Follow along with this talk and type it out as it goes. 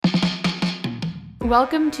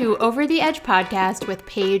Welcome to Over the Edge podcast with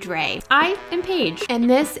Paige Ray. I am Paige, and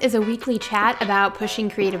this is a weekly chat about pushing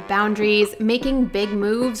creative boundaries, making big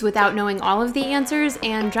moves without knowing all of the answers,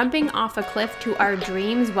 and jumping off a cliff to our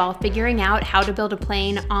dreams while figuring out how to build a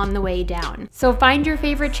plane on the way down. So find your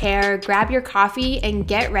favorite chair, grab your coffee, and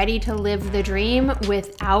get ready to live the dream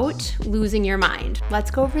without losing your mind.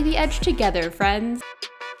 Let's go over the edge together, friends.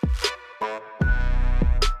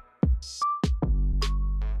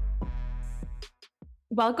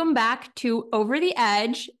 Welcome back to Over the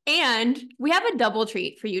Edge, and we have a double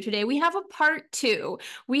treat for you today. We have a part two.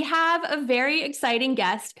 We have a very exciting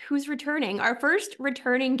guest who's returning, our first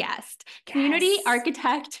returning guest, community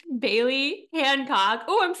architect Baily Hancock.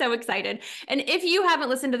 Oh, I'm so excited. And if you haven't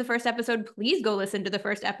listened to the first episode, please go listen to the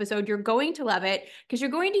first episode. You're going to love it because you're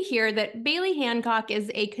going to hear that Baily Hancock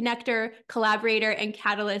is a connector, collaborator, and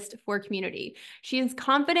catalyst for community. She is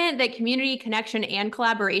confident that community, connection, and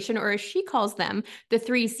collaboration, or as she calls them, the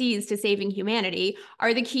 3 C's to saving humanity,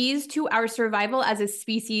 are the keys to our survival as a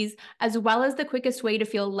species, as well as the quickest way to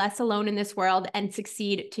feel less alone in this world and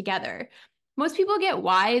succeed together. Most people get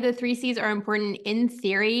why the 3 C's are important in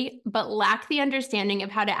theory, but lack the understanding of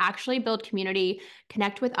how to actually build community,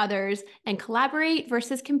 connect with others, and collaborate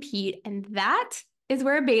versus compete. And that is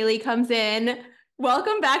where Baily comes in.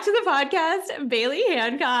 Welcome back to the podcast, Baily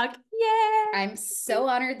Hancock. Yay! I'm so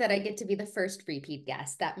honored that I get to be the first repeat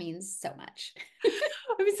guest. That means so much.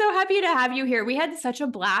 I'm so happy to have you here. We had such a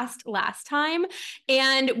blast last time,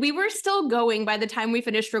 and we were still going by the time we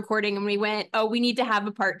finished recording, and we went, oh, we need to have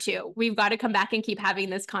a part 2. We've got to come back and keep having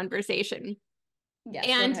this conversation.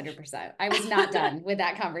 Yes, 100%. I was not done with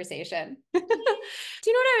that conversation. Do you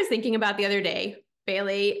know what I was thinking about the other day,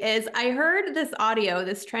 Baily, is I heard this audio,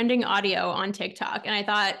 this trending audio on TikTok, and I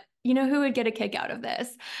thought, you know who would get a kick out of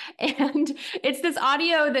this? And it's this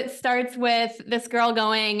audio that starts with this girl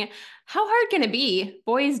going, how hard can it be?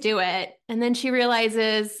 Boys do it. And then she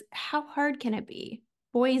realizes, how hard can it be?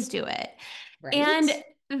 Boys do it. Right. And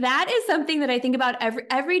that is something that I think about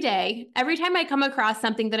every day. Every time I come across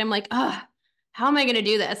something that I'm like, oh, how am I going to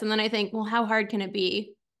do this? And then I think, well, how hard can it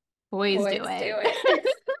be? Boys do it.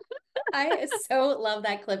 I so love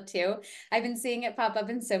that clip too. I've been seeing it pop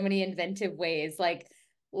up in so many inventive ways. Like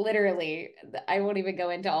literally, I won't even go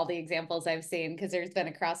into all the examples I've seen because there's been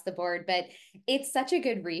across the board, but it's such a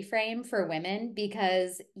good reframe for women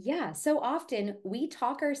because so often we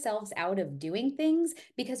talk ourselves out of doing things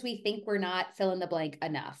because we think we're not fill in the blank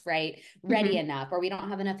enough, right? Ready enough, or we don't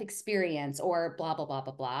have enough experience or blah, blah, blah,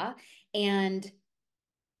 blah, blah. And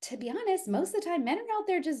to be honest, most of the time men are out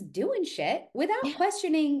there just doing shit without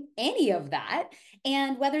questioning any of that.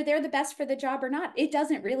 And whether they're the best for the job or not, it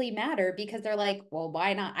doesn't really matter because they're like, well,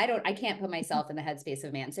 why not? I can't put myself in the headspace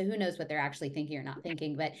of man. So who knows what they're actually thinking or not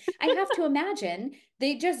thinking, but I have to imagine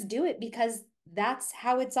they just do it because that's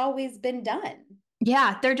how it's always been done.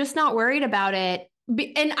 Yeah, they're just not worried about it.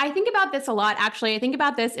 And I think about this a lot, actually. I think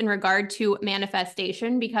about this in regard to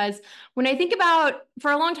manifestation, because when I think about,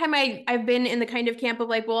 for a long time, I've been in the kind of camp of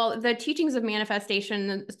like, well, the teachings of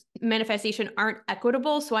manifestation aren't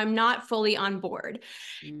equitable, so I'm not fully on board.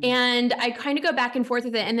 And I kind of go back and forth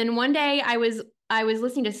with it. And then one day I was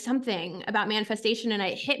listening to something about manifestation, and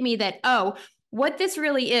it hit me that, oh, what this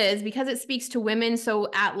really is, because it speaks to women so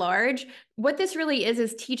at large, what this really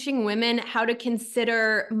is teaching women how to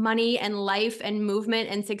consider money and life and movement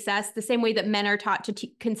and success the same way that men are taught to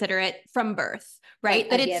consider it from birth, right?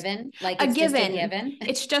 Like it's given, like it's just a given.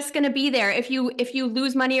 It's just going to be there. If you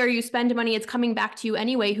lose money or you spend money, it's coming back to you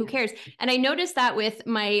anyway. Who cares? And I noticed that with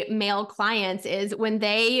my male clients is when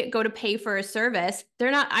they go to pay for a service,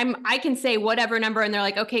 I can say whatever number and they're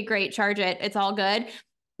like, okay, great, charge it. It's all good.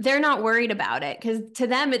 They're not worried about it because to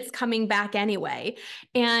them it's coming back anyway.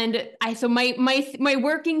 And so my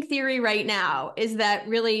working theory right now is that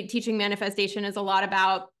really teaching manifestation is a lot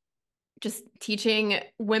about just teaching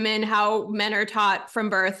women how men are taught from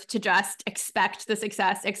birth to just expect the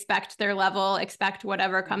success, expect their level, expect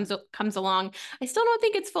whatever comes along. I still don't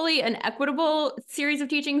think it's fully an equitable series of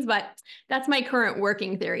teachings, but that's my current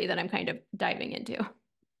working theory that I'm kind of diving into.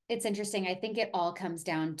 It's interesting. I think it all comes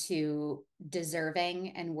down to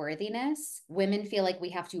deserving and worthiness. Women feel like we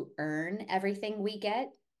have to earn everything we get.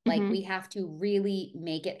 Like we have to really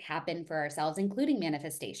make it happen for ourselves, including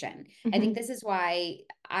manifestation. I think this is why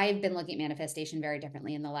I've been looking at manifestation very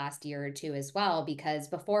differently in the last year or two as well, because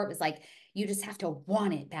before it was like, you just have to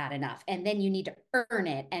want it bad enough. And then you need to earn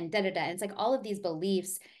it and da-da-da. And it's like all of these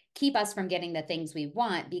beliefs keep us from getting the things we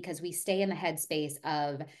want because we stay in the headspace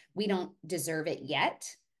of we don't deserve it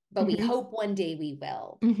yet, but we hope one day we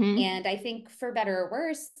will. And I think for better or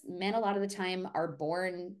worse, men a lot of the time are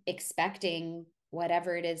born expecting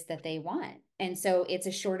whatever it is that they want. And so it's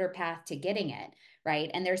a shorter path to getting it,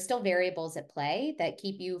 right? And there's still variables at play that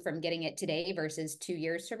keep you from getting it today versus 2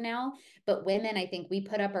 years from now. But women, I think we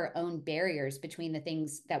put up our own barriers between the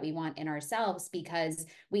things that we want in ourselves because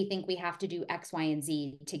we think we have to do X, Y, and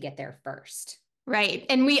Z to get there first. Right.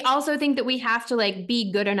 And we also think that we have to like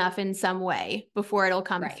be good enough in some way before it'll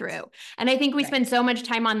come Right. through. And I think we Right. spend so much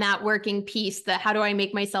time on that working piece, the how do I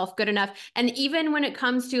make myself good enough? And even when it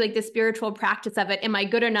comes to like the spiritual practice of it, am I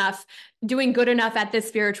good enough, doing good enough at this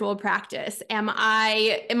spiritual practice? Am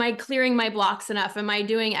I clearing my blocks enough? Am I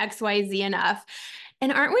doing XYZ enough?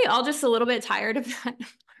 And aren't we all just a little bit tired of that?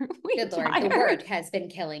 Aren't we Good Lord, the tired? work has been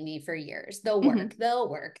killing me for years. Mhm. The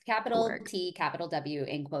work, The capital work, T, capital W,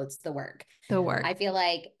 in quotes, the work. the I work. feel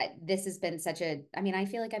like this has been I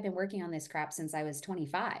feel like I've been working on this crap since I was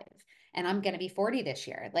 25 and I'm going to be 40 this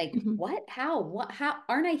year. Like, Mhm. what? How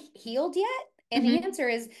aren't I healed yet? And the Mhm. answer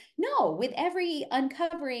is no. With every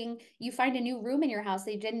uncovering, you find a new room in your house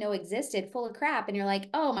that you didn't know existed full of crap. And you're like,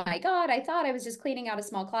 oh my God, I thought I was just cleaning out a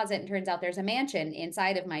small closet. And turns out there's a mansion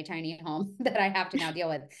inside of my tiny home that I have to now deal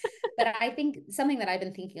with. But I think something that I've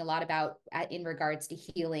been thinking a lot about in regards to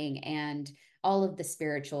healing and all of the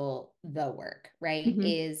spiritual, the work, right, Mhm.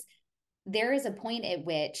 is there is a point at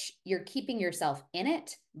which you're keeping yourself in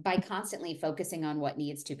it by constantly focusing on what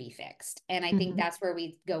needs to be fixed. And I think Mhm. that's where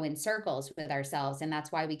we go in circles with ourselves. And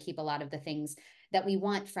that's why we keep a lot of the things that we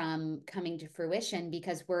want from coming to fruition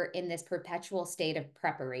because we're in this perpetual state of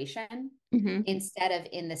preparation Mhm. instead of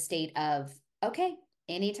in the state of, okay,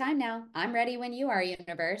 anytime now, I'm ready when you are,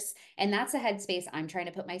 universe. And that's a headspace I'm trying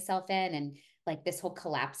to put myself in. And like this whole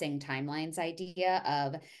collapsing timelines idea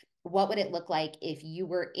of what would it look like if you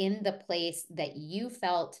were in the place that you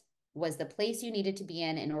felt was the place you needed to be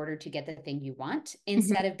in order to get the thing you want Mhm.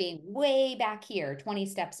 instead of being way back here 20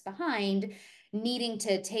 steps behind needing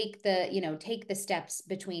to take the steps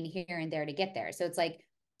between here and there to get there. So it's like,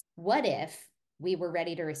 what if we were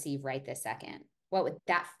ready to receive right this second? What would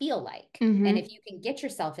that feel like? And Mhm. if you can get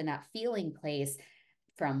yourself in that feeling place,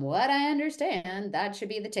 from what I understand, that should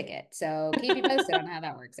be the ticket. So keep you posted on how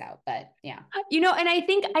that works out. But yeah. And I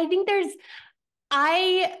think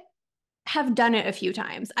I have done it a few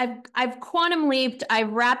times. I've quantum leaped,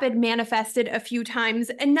 I've rapid manifested a few times,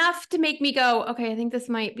 enough to make me go, okay, I think this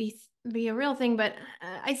might be a real thing, but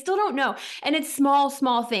I still don't know. And it's small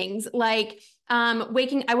things like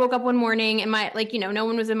I woke up one morning and no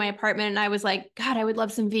one was in my apartment and I was like, God, I would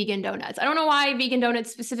love some vegan donuts. I don't know why vegan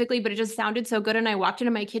donuts specifically, but it just sounded so good. And I walked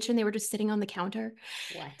into my kitchen, they were just sitting on the counter.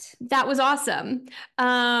 What? That was awesome.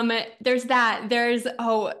 There's that.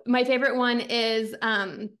 My favorite one is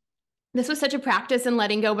this was such a practice in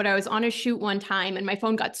letting go, but I was on a shoot one time and my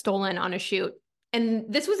phone got stolen on a shoot. And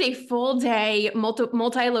this was a full day,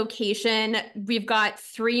 multi-location. We've got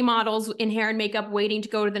 3 models in hair and makeup waiting to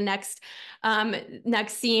go to the next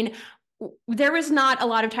scene. There was not a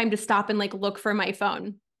lot of time to stop and like look for my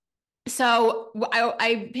phone. So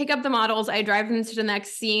I pick up the models, I drive them to the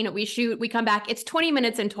next scene, we shoot, we come back. It's 20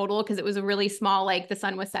 minutes in total because it was a really small, like the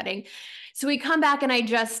sun was setting. So we come back and I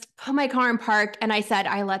just put my car in park and I said,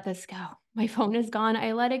 I let this go. My phone is gone.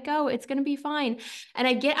 I let it go. It's going to be fine. And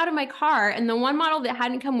I get out of my car and the one model that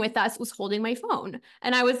hadn't come with us was holding my phone.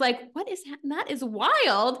 And I was like, what is that? That is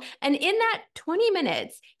wild. And in that 20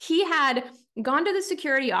 minutes, he had gone to the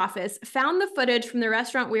security office, found the footage from the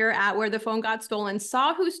restaurant we were at where the phone got stolen,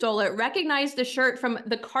 saw who stole it, recognized the shirt from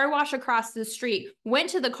the car wash across the street, went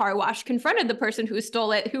to the car wash, confronted the person who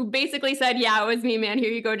stole it, who basically said, yeah, it was me, man.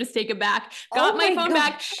 Here you go. Just take it back. Got Oh my my phone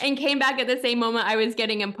back gosh. and came back at the same moment I was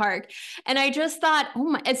getting in park. And I just thought, oh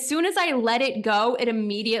my, as soon as I let it go, it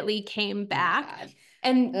immediately came Oh my back. God.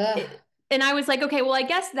 And Ugh. and I was like, okay, well, I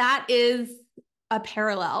guess that is a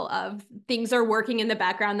parallel of things are working in the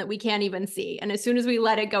background that we can't even see. And as soon as we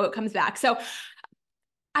let it go, it comes back. So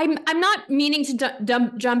I'm not meaning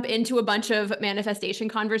to jump into a bunch of manifestation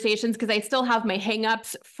conversations because I still have my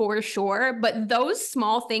hangups for sure. But those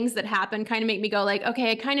small things that happen kind of make me go like,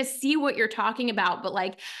 okay, I kind of see what you're talking about, but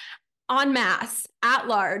like en masse, at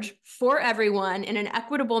large, for everyone in an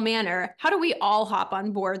equitable manner, how do we all hop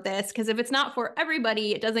on board this? Because if it's not for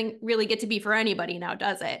everybody, it doesn't really get to be for anybody now,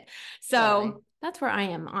 does it? Totally. So that's where I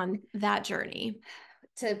am on that journey.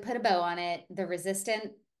 To put a bow on it, the resistance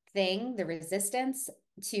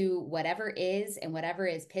to whatever is and whatever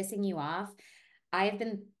is pissing you off, I've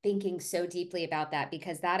been thinking so deeply about that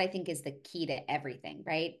because that I think is the key to everything,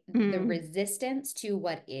 right? The Mm, resistance to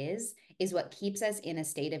what is what keeps us in a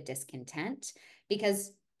state of discontent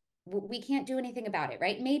because we can't do anything about it,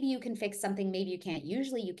 right? Maybe you can fix something, maybe you can't.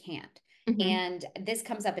 Usually you can't. mhm, And this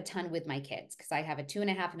comes up a ton with my kids because I have a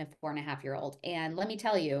 2.5 and a 4.5 year old. And let me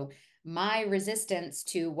tell you, my resistance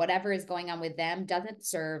to whatever is going on with them doesn't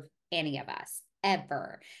serve any of us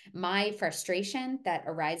ever. My frustration that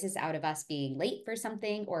arises out of us being late for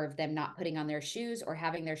something, or of them not putting on their shoes or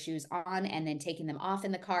having their shoes on and then taking them off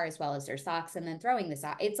in the car as well as their socks and then throwing the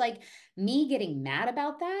sock. It's like me getting mad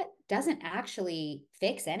about that doesn't actually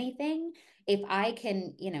fix anything. If I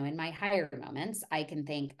can, in my higher moments, I can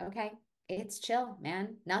think, okay, it's chill,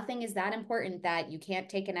 man. Nothing is that important that you can't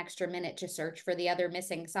take an extra minute to search for the other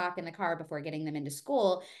missing sock in the car before getting them into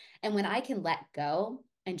school. And when I can let go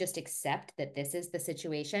and just accept that this is the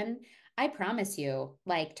situation, I promise you,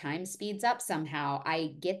 like, time speeds up somehow.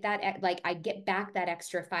 I get that, like, I get back that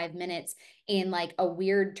extra 5 minutes in like a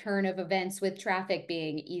weird turn of events with traffic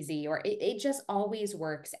being easy, or it just always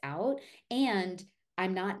works out. And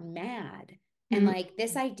I'm not mad. And Mm-hmm. like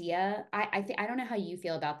this idea, I don't know how you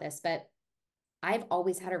feel about this, but I've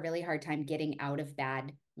always had a really hard time getting out of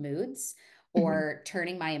bad moods Mm-hmm. or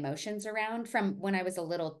turning my emotions around from when I was a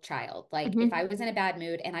little child. Like if Mm-hmm. I was in a bad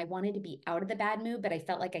mood and I wanted to be out of the bad mood, but I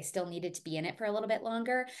felt like I still needed to be in it for a little bit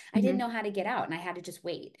longer, I didn't know how to get out and I had to just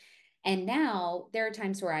wait. And now there are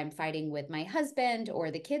times where I'm fighting with my husband or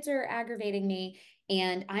the kids are aggravating me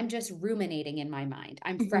and I'm just ruminating in my mind.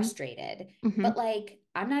 I'm Mm-hmm. frustrated, Mm-hmm. but like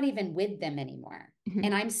I'm not even with them anymore, Mm-hmm.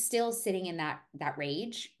 and I'm still sitting in that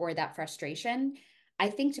rage or that frustration. I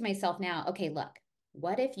think to myself now, okay, look,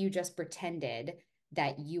 what if you just pretended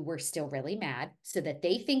that you were still really mad so that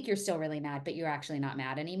they think you're still really mad, but you're actually not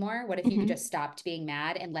mad anymore? What if you Mm-hmm. just stopped being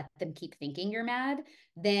mad and let them keep thinking you're mad?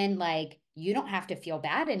 Then, like, you don't have to feel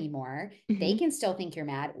bad anymore. They Mm-hmm. can still think you're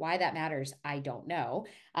mad. Why that matters, I don't know.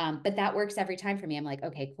 But that works every time for me. I'm like,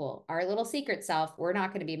 okay, cool. Our little secret self, we're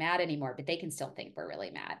not going to be mad anymore, but they can still think we're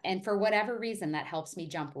really mad. And for whatever reason, that helps me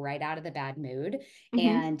jump right out of the bad mood.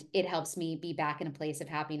 Mm-hmm. And it helps me be back in a place of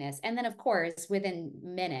happiness. And then, of course, within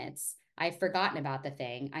minutes, I've forgotten about the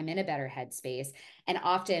thing. I'm in a better headspace. And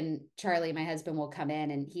often Charlie, my husband, will come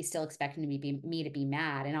in and he's still expecting me to be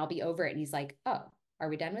mad. And I'll be over it. And he's like, oh, are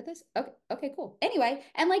we done with this? Okay, okay, cool. Anyway,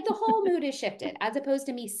 and like the whole mood is shifted as opposed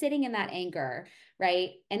to me sitting in that anger, right?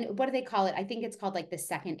 And what do they call it? I think it's called like the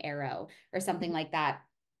second arrow or something like that,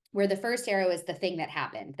 where the first arrow is the thing that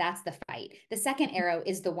happened. That's the fight. The second arrow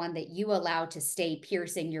is the one that you allow to stay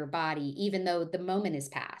piercing your body, even though the moment is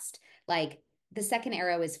past. Like the second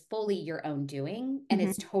arrow is fully your own doing and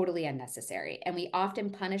it's Mm-hmm. totally unnecessary. And we often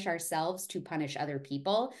punish ourselves to punish other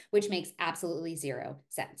people, which makes absolutely zero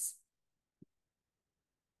sense.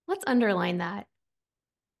 Let's underline that.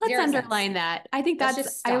 Let's Zero sense. underline that. I think Let's that's,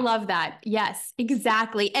 just I stop. love that. Yes,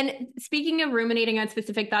 exactly. And speaking of ruminating on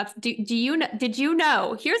specific thoughts, do you know, did you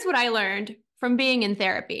know? Here's what I learned from being in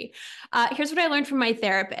therapy. Here's what I learned from my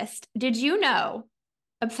therapist. Did you know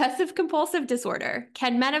obsessive compulsive disorder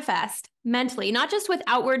can manifest mentally, not just with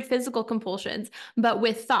outward physical compulsions, but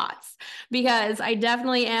with thoughts? Because I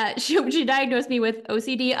definitely, she diagnosed me with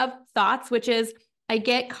OCD of thoughts, which is I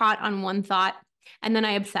get caught on one thought and then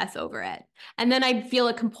I obsess over it. And then I feel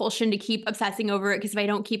a compulsion to keep obsessing over it because if I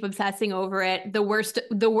don't keep obsessing over it, the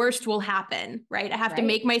worst will happen, right? I have to Right.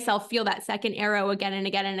 make myself feel that second arrow again and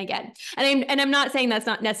again and again. And I'm not saying that's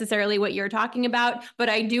not necessarily what you're talking about, but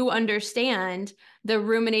I do understand the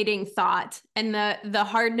ruminating thought and the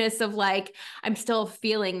hardness of like I'm still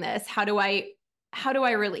feeling this. How do I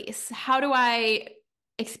release? How do I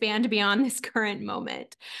expand beyond this current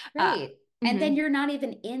moment? Uh, Right. And then mhm, you're not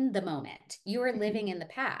even in the moment. You are mhm. living in the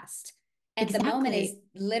past. And the moment is Exactly.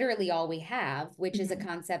 literally all we have, which is a Mhm,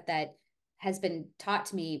 concept that has been taught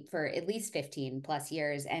to me for at least 15 plus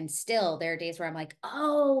years. And still, there are days where I'm like,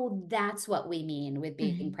 oh, that's what we mean with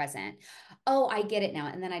being mhm. present. Oh, I get it now.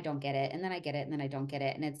 And then I don't get it. And then I get it. And then I don't get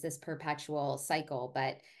it. And it's this perpetual cycle.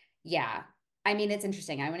 But yeah, I mean, it's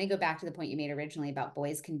interesting. I want to go back to the point you made originally about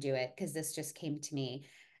boys can do it because this just came to me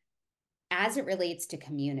as it relates to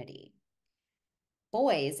community.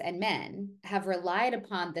 Boys and men have relied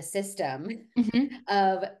upon the system Mhm,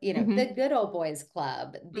 of, the mhm, good old boys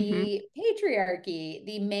club, mhm, the patriarchy,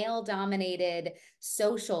 the male dominated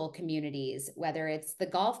social communities, whether it's the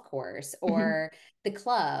golf course mhm, or the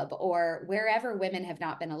club or wherever women have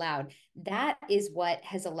not been allowed. That is what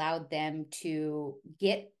has allowed them to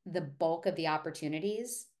get the bulk of the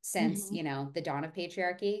opportunities since, mhm. the dawn of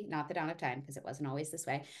patriarchy, not the dawn of time, because it wasn't always this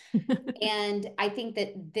way. And I think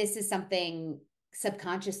that this is something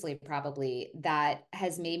subconsciously, probably, that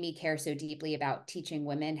has made me care so deeply about teaching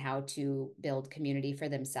women how to build community for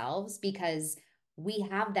themselves because we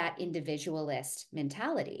have that individualist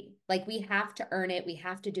mentality. Like we have to earn it, we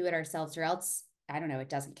have to do it ourselves, or else I don't know, it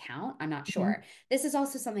doesn't count. I'm not Mm-hmm. sure. This is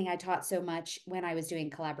also something I taught so much when I was doing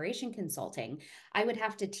collaboration consulting. I would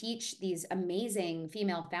have to teach these amazing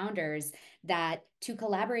female founders that to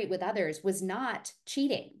collaborate with others was not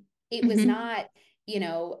cheating. It was Mm-hmm. not,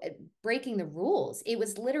 breaking the rules. It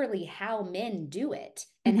was literally how men do it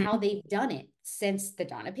and how Mm-hmm. they've done it since the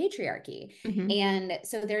dawn of patriarchy. Mm-hmm. And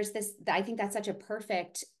so there's this, I think that's such a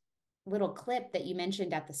perfect little clip that you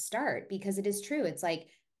mentioned at the start because it is true. It's like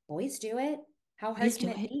boys do it. How hard Please can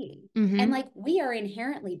do it it. be? And Mm-hmm. like we are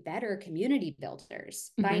inherently better community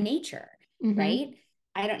builders by Mm-hmm. nature, Mm-hmm. right?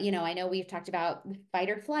 I don't, I know we've talked about fight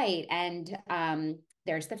or flight and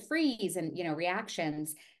there's the freeze and,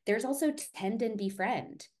 reactions. There's also tend and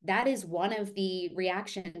befriend. That is one of the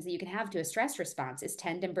reactions that you can have to a stress response is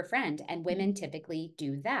tend and befriend. And women typically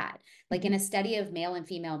do that. Like in Mm-hmm. a study of male and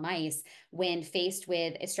female mice, when faced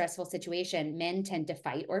with a stressful situation, men tend to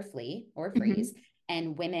fight or flee or freeze, Mm-hmm.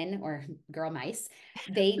 and women or girl mice,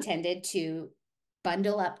 they tended to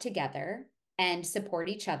bundle up together and support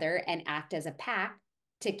each other and act as a pack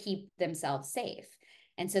to keep themselves safe.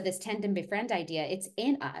 And so this tend and befriend idea, it's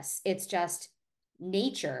in us. It's just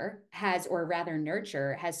nature has, or rather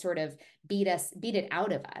nurture has sort of beat it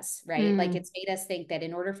out of us, right? Like Mm-hmm. it's made us think that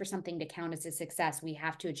in order for something to count as a success, we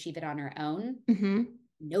have to achieve it on our own. Mm-hmm.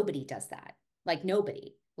 Nobody does that. Like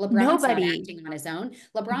nobody. LeBron's not Nobody. acting on his own.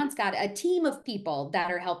 LeBron's got a team of people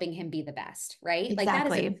that are helping him be the best, right? Like that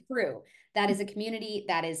is a Exactly. crew. That is a community.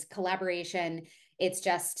 That is collaboration. It's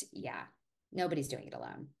just, yeah, nobody's doing it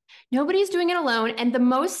alone. Nobody's doing it alone. And the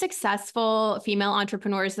most successful female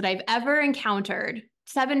entrepreneurs that I've ever encountered,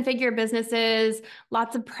 seven-figure businesses,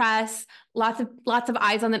 lots of press, lots of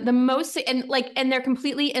eyes on them. The most and they're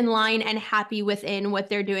completely in line and happy within what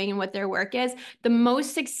they're doing and what their work is. The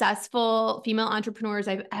most successful female entrepreneurs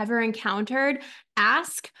I've ever encountered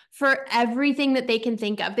ask for everything that they can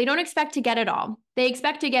think of. They don't expect to get it all. They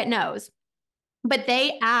expect to get no's, but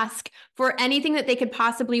they ask for anything that they could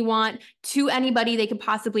possibly want to anybody they could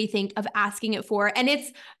possibly think of asking it for. And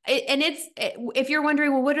if you're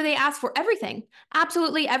wondering, well, what do they ask for? Everything,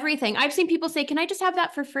 absolutely everything. I've seen people say, can I just have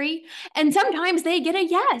that for free? And sometimes they get a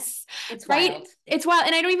yes, It's right? wild. It's wild.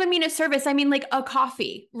 And I don't even mean a service. I mean like a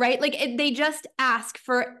coffee, right? Like they just ask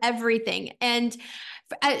for everything. And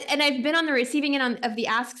I've been on the receiving end of the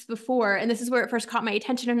asks before, and this is where it first caught my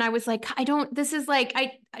attention. And I was like, this is like,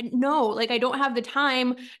 no, like I don't have the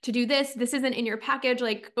time to do this. This isn't in your package.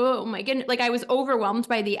 Like, oh my goodness. Like I was overwhelmed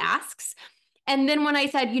by the asks. And then when I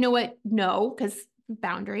said, you know what, no, because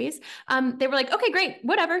boundaries, they were like, okay, great,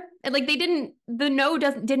 whatever. And like the no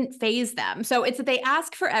didn't phase them. So it's that they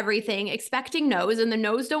ask for everything, expecting no's, and the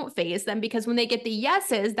no's don't phase them because when they get the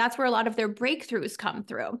yeses, that's where a lot of their breakthroughs come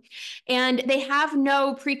through. And they have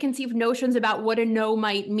no preconceived notions about what a no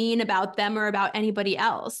might mean about them or about anybody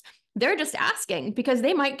else. They're just asking because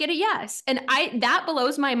they might get a yes. And that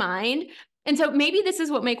blows my mind. And so maybe this is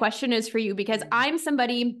what my question is for you, because I'm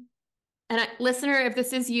somebody, and listener, if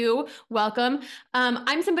this is you, welcome.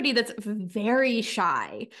 I'm somebody that's very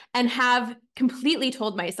shy and have completely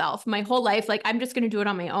told myself my whole life, like, I'm just going to do it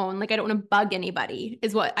on my own. Like, I don't want to bug anybody,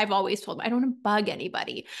 is what I've always told me. I don't want to bug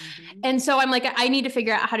anybody. Mm-hmm. And so I'm like, I need to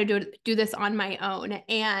figure out how to do this on my own.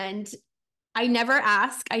 And I never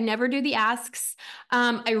ask. I never do the asks.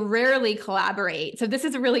 I rarely collaborate. So this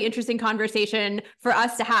is a really interesting conversation for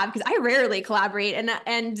us to have because I rarely collaborate,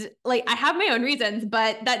 and like I have my own reasons,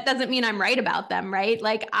 but that doesn't mean I'm right about them, right?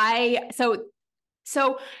 Like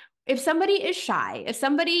so if somebody is shy,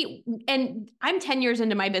 and I'm 10 years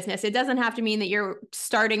into my business, it doesn't have to mean that you're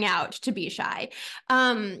starting out to be shy.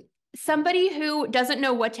 Somebody who doesn't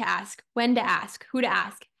know what to ask, when to ask, who to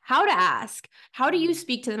ask, how do you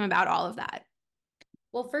speak to them about all of that?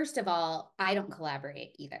 Well, first of all, I don't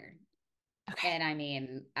collaborate either. Okay. And I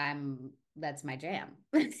mean, that's my jam.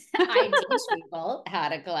 I teach people how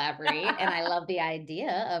to collaborate and I love the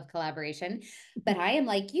idea of collaboration. But I am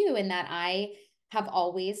like you in that I have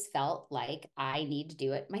always felt like I need to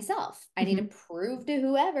do it myself. I need to Mhm. prove to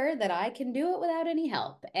whoever that I can do it without any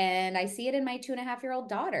help. And I see it in my 2.5-year-old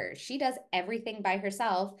daughter. She does everything by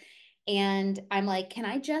herself. And I'm like, can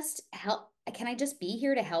I just help? Can I just be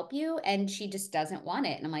here to help you? And she just doesn't want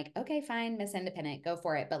it. And I'm like, okay, fine, Miss Independent, go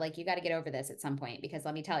for it. But like, you got to get over this at some point because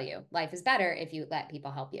let me tell you, life is better if you let people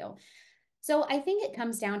help you. So I think it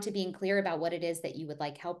comes down to being clear about what it is that you would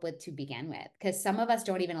like help with to begin with, because some of us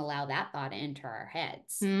don't even allow that thought into our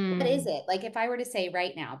heads. What is Mm. it? Like, if I were to say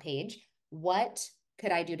right now, Paige, what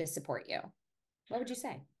could I do to support you? What would you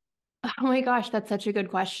say? Oh my gosh, that's such a good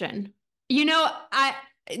question. You know,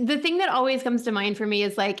 the thing that always comes to mind for me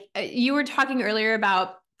is like you were talking earlier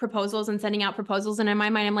about proposals and sending out proposals, and in my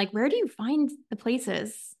mind, I'm like, where do you find the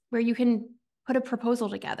places where you can put a proposal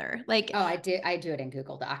together? Like, Oh, I do it in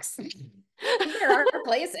Google Docs. There are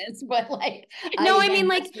places, but like I no, I mean, again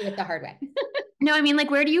like, just do it the hard way. no, I mean, like,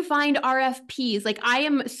 where do you find RFPs? Like, I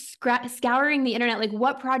am scouring the internet. Like,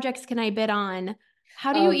 what projects can I bid on?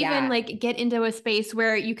 How do Oh you even yeah. like get into a space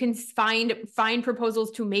where you can find proposals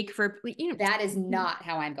to make for, you That is know? not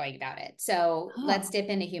how I'm going about it. So let's Oh. dip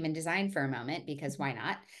into human design for a moment because why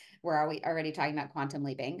not? We're already talking about quantum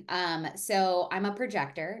leaping. So I'm a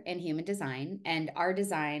projector in human design, and our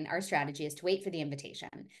strategy is to wait for the invitation.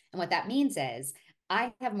 And what that means is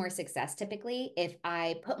I have more success typically if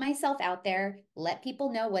I put myself out there, let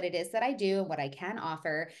people know what it is that I do and what I can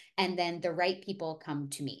offer, and then the right people come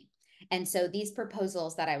to me. And so these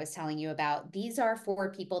proposals that I was telling you about, these are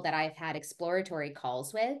for people that I've had exploratory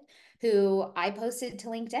calls with who I posted to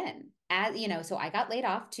LinkedIn. As you know, so I got laid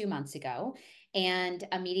off 2 months ago and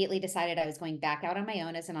immediately decided I was going back out on my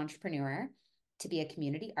own as an entrepreneur to be a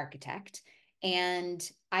community architect. And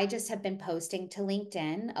I just have been posting to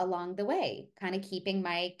LinkedIn along the way, kind of keeping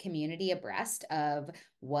my community abreast of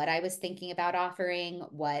what I was thinking about offering,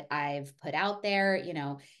 what I've put out there.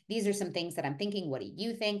 These are some things that I'm thinking. What do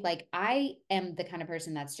you think? Like, I am the kind of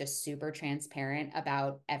person that's just super transparent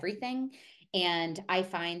about everything. And I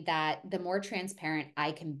find that the more transparent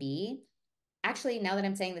I can be, actually, now that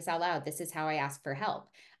I'm saying this out loud, this is how I ask for help.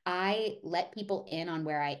 I let people in on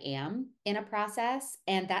where I am in a process,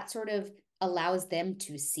 and that sort of allows them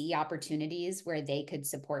to see opportunities where they could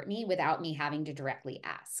support me without me having to directly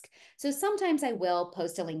ask. So sometimes I will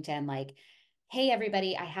post to LinkedIn like, "Hey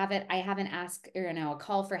everybody, I haven't asked a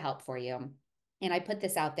call for help for you." And I put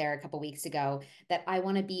this out there a couple weeks ago that I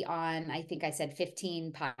want to be on, I think I said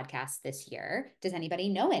 15 podcasts this year. Does anybody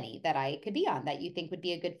know any that I could be on that you think would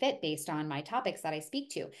be a good fit based on my topics that I speak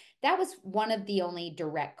to? That was one of the only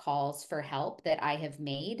direct calls for help that I have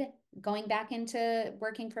made going back into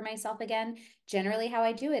working for myself again. Generally, how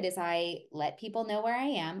I do it is I let people know where I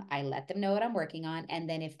am, I let them know what I'm working on. And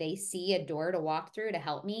then if they see a door to walk through to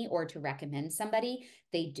help me or to recommend somebody,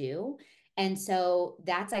 they do. And so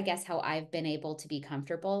that's, I guess, how I've been able to be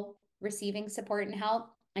comfortable receiving support and help.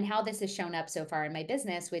 And how this has shown up so far in my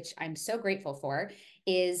business, which I'm so grateful for,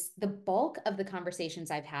 is the bulk of the conversations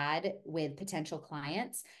I've had with potential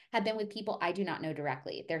clients have been with people I do not know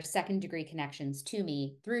directly. They're second degree connections to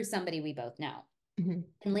me through somebody we both know. Mhm.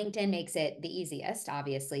 And LinkedIn makes it the easiest,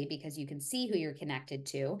 obviously, because you can see who you're connected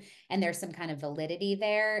to. And there's some kind of validity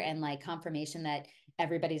there and like confirmation that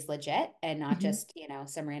everybody's legit and not Mhm. just,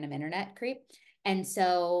 some random internet creep. And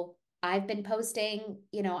so I've been posting,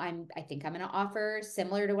 I think I'm going to offer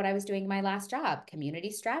similar to what I was doing in my last job, community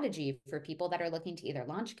strategy for people that are looking to either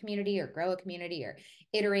launch a community or grow a community or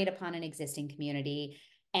iterate upon an existing community.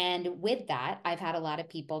 And with that, I've had a lot of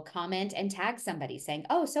people comment and tag somebody saying,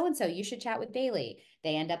 "Oh, so and so, you should chat with Baily."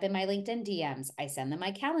 They end up in my LinkedIn DMs. I send them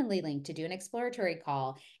my Calendly link to do an exploratory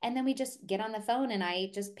call. And then we just get on the phone and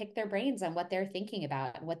I just pick their brains on what they're thinking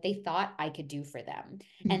about and what they thought I could do for them.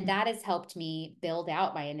 And Mhm. that has helped me build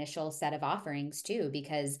out my initial set of offerings too,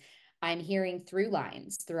 because I'm hearing through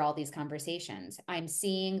lines through all these conversations. I'm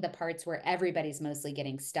seeing the parts where everybody's mostly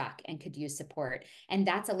getting stuck and could use support. And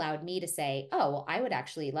that's allowed me to say, "Oh, well, I would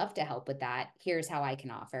actually love to help with that. Here's how I can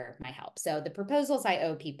offer my help." So the proposals I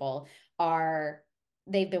owe people are,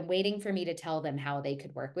 they've been waiting for me to tell them how they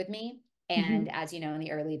could work with me. And Mhm. as you know, in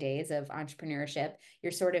the early days of entrepreneurship,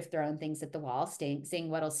 you're sort of throwing things at the wall, seeing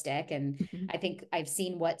what'll stick. And Mhm. I think I've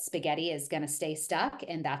seen what spaghetti is going to stay stuck,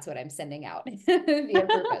 and that's what I'm sending out via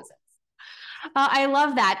proposals. I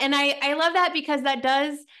love that. And I love that because that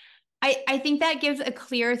does, I think that gives a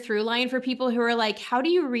clear through line for people who are like, how do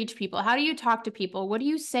you reach people? How do you talk to people? What do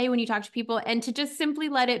you say when you talk to people? And to just simply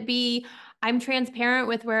let it be, I'm transparent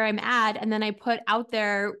with where I'm at. And then I put out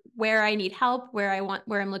there where I need help, where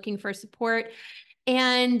I'm looking for support.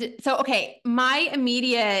 And so, okay, my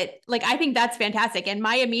immediate, like, I think that's fantastic. And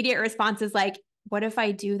my immediate response is like, what if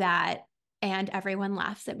I do that and everyone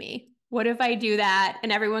laughs at me? What if I do that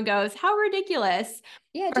and everyone goes, how ridiculous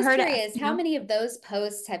Yeah, for just her to, curious, how many of those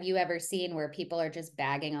posts have you ever seen where people are just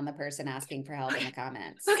bagging on the person asking for help in the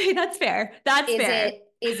comments? Okay, that's fair. That's Is fair.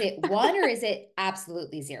 it one or is it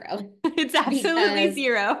absolutely zero? It's absolutely Because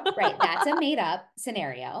zero. right, that's a made up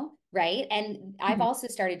scenario, right? And I've Mhm. also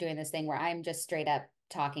started doing this thing where I'm just straight up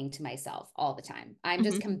talking to myself all the time. I'm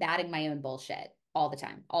just Mhm. combating my own bullshit all the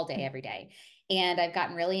time, all day, every day. And I've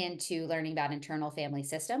gotten really into learning about internal family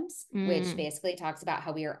systems, which Mm. basically talks about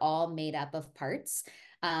how we are all made up of parts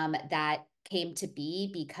that came to be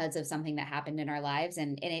because of something that happened in our lives.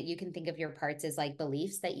 And in it, you can think of your parts as like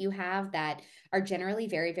beliefs that you have that are generally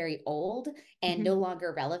very, very old and no Mhm.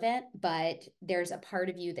 longer relevant. But there's a part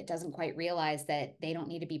of you that doesn't quite realize that they don't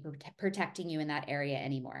need to be protecting you in that area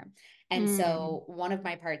anymore. And Mm. so one of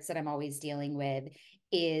my parts that I'm always dealing with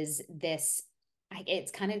is this.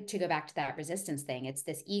 It's kind of to go back to that resistance thing. It's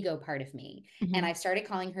this ego part of me. And Mhm. I've started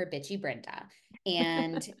calling her bitchy Brenda.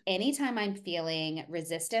 And anytime I'm feeling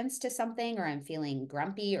resistance to something, or I'm feeling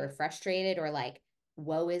grumpy or frustrated, or like,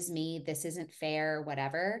 woe is me, this isn't fair,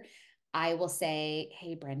 whatever, I will say,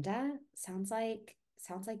 hey, Brenda, sounds like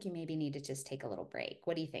you maybe need to just take a little break.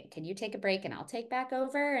 What do you think? Can you take a break and I'll take back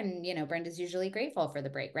over? And, Brenda's usually grateful for the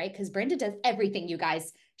break, right? Because Brenda does everything, you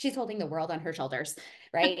guys. She's holding the world on her shoulders,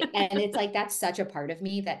 right? And it's like, that's such a part of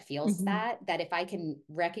me that feels Mhm. that if I can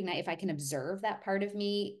recognize, if I can observe that part of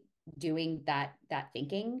me doing that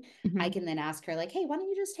thinking, I Mhm. can then ask her like, hey, why don't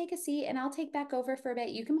you just take a seat and I'll take back over for a bit.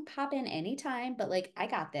 You can pop in anytime, but like, I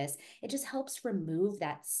got this. It just helps remove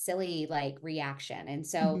that silly like reaction. And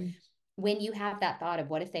so Mhm. when you have that thought of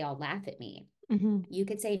what if they all laugh at me, Mhm. you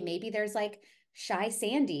could say maybe there's like shy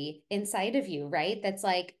Sandy inside of you, right? That's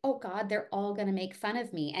like, oh God, they're all going to make fun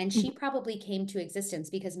of me. And she Mhm. probably came to existence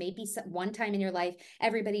because maybe one time in your life,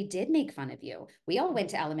 everybody did make fun of you. We all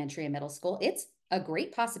went to elementary and middle school. It's a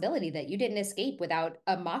great possibility that you didn't escape without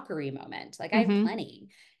a mockery moment. Like I have Mhm. plenty.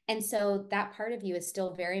 And so that part of you is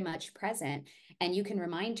still very much present. And you can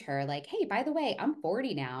remind her, like, hey, by the way, I'm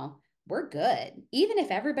 40 now. We're good. Even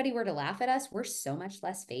if everybody were to laugh at us, we're so much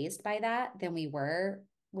less fazed by that than we were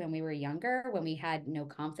when we were younger, when we had no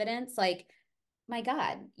confidence. Like, my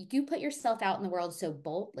God, you put yourself out in the world so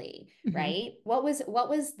boldly, Mhm. right? What was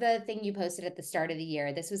the thing you posted at the start of the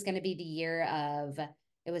year? This was going to be the year of,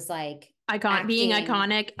 it was like Being acting,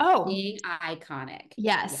 iconic. Oh, being iconic.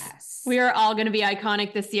 yes. Yes. We are all going to be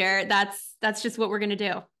iconic this year. That's just what we're going to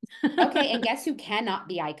do. Okay, and guess who cannot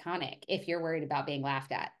be iconic if you're worried about being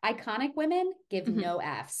laughed at? Iconic women give Mhm. no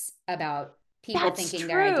F's about people That's thinking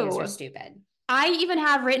their ideas are true. stupid. I even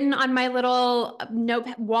have written on my little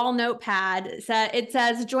wall notepad, it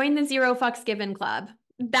says join the Zero Fucks Given Club.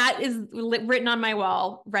 That is written on my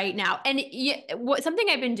wall right now. And something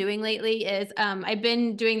I've been doing lately is I've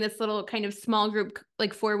been doing this little kind of small group,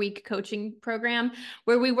 like 4-week coaching program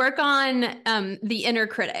where we work on the inner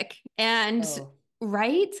critic. And Oh.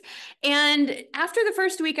 right. And after the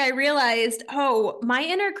first week, I realized, oh, my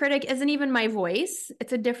inner critic isn't even my voice.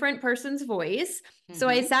 It's a different person's voice. So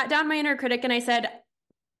I Mm-hmm. sat down my inner critic and I said,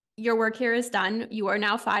 your work here is done. You are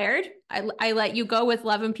now fired. I let you go with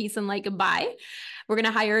love and peace and like goodbye. We're going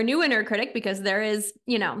to hire a new inner critic because there is,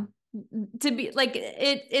 to be like,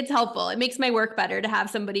 it's helpful. It makes my work better to have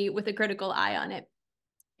somebody with a critical eye on it.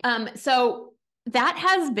 So that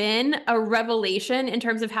has been a revelation in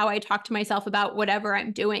terms of how I talk to myself about whatever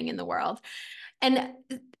I'm doing in the world. And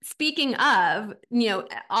speaking of,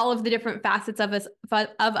 all of the different facets of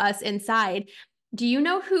us inside, do you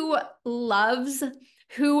know who loves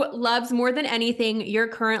more than anything your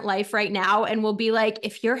current life right now and will be like,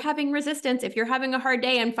 if you're having resistance, if you're having a hard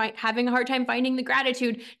day and having a hard time finding the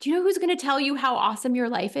gratitude, do you know who's going to tell you how awesome your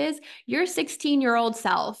life is? Your 16-year-old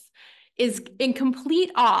self is in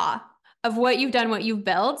complete awe of what you've done, what you've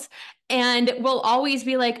built, and will always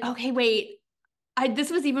be like, okay, wait,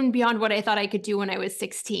 this was even beyond what I thought I could do when I was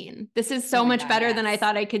 16. This is Oh so my much God, better than I yes.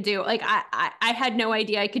 thought I could do. Like I had no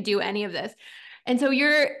idea I could do any of this. And so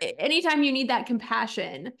anytime you need that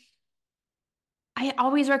compassion, I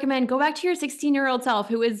always recommend go back to your 16-year-old self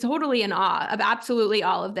who is totally in awe of absolutely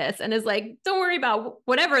all of this and is like, don't worry about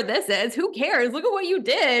whatever this is. Who cares? Look at what you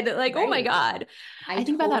did. Like, oh my Right. God. I I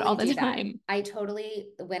think about that all totally the do that. time. I totally,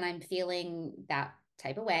 when I'm feeling that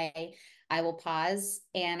type of way, I will pause.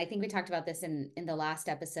 And I think we talked about this in the last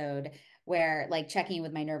episode where like checking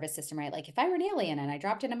with my nervous system, right? Like if I were an alien and I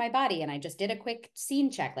dropped into my body and I just did a quick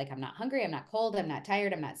scene check, like I'm not hungry, I'm not cold, I'm not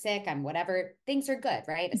tired, I'm not sick, I'm whatever, things are good,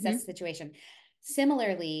 right? Assess Mm-hmm. the situation.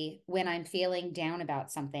 Similarly, when I'm feeling down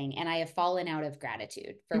about something and I have fallen out of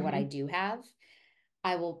gratitude for what I Mm-hmm. do have,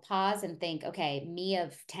 I will pause and think, okay, me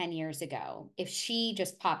of 10 years ago, if she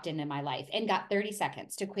just popped into my life and got 30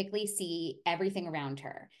 seconds to quickly see everything around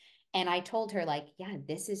her. And I told her, like, yeah,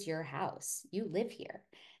 this is your house. You live here.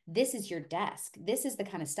 This is your desk. This is the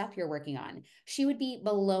kind of stuff you're working on. She would be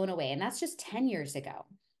blown away. And that's just 10 years ago.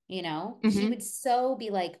 She Mm-hmm. would so be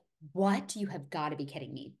like, what? You have got to be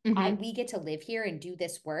kidding me. Mm-hmm. We get to live here and do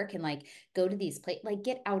this work and like go to these places, like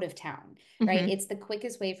get out of town, right? Mm-hmm. It's the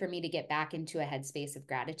quickest way for me to get back into a headspace of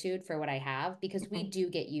gratitude for what I have because we Mm-hmm. do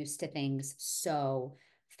get used to things so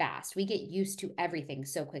fast. We get used to everything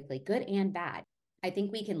so quickly, good and bad. I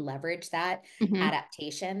think we can leverage that Mm-hmm.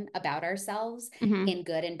 adaptation about ourselves Mm-hmm. in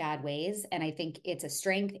good and bad ways. And I think it's a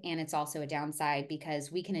strength and it's also a downside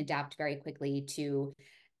because we can adapt very quickly to,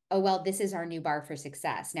 oh, well, this is our new bar for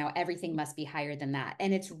success. Now everything must be higher than that.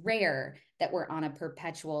 And it's rare that we're on a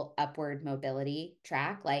perpetual upward mobility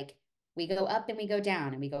track. Like we go up and we go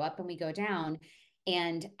down and we go up and we go down.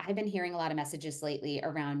 And I've been hearing a lot of messages lately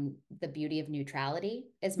around the beauty of neutrality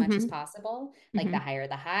as much as Mm-hmm. possible. Like the Mm-hmm. higher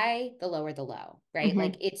the high, the lower the low, right?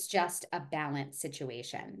 Like Mm-hmm. it's just a balance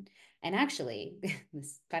situation. And actually,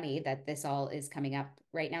 it's funny that this all is coming up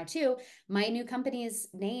right now too. My new company's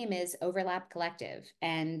name is Overlap Collective,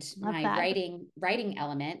 and Love my that. writing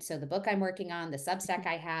element, so the book I'm working on, the Substack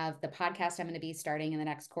I have, the podcast I'm going to be starting in the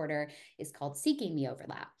next quarter is called Seeking the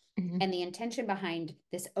Overlap. Mm-hmm. And the intention behind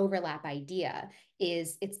this overlap idea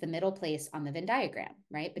is it's the middle place on the Venn diagram,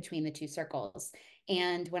 right? Between the two circles.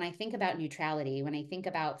 And when I think about neutrality, when I think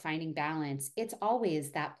about finding balance, it's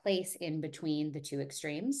always that place in between the two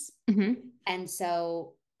extremes. Mm-hmm. And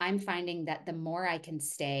so I'm finding that the more I can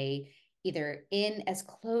stay either in as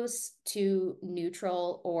close to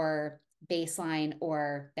neutral or baseline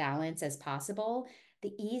or balance as possible,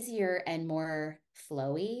 the easier and more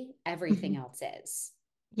flowy everything Mm-hmm. else is.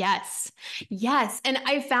 Yes. Yes. And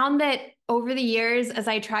I found that over the years, as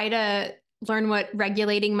I try to learn what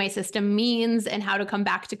regulating my system means and how to come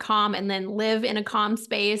back to calm and then live in a calm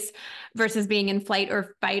space versus being in flight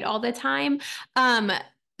or fight all the time, um,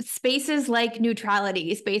 spaces like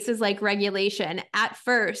neutrality, spaces like regulation at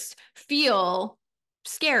first feel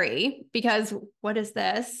scary because what is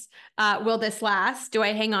this? Will this last? Do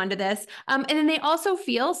I hang on to this? And then they also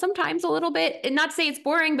feel sometimes a little bit, not to say it's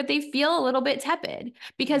boring, but they feel a little bit tepid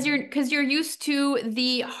Mm-hmm. because you're used to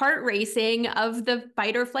the heart racing of the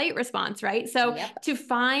fight or flight response, right? So Yep. to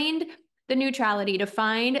find the neutrality, to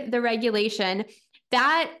find the regulation,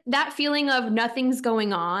 that feeling of nothing's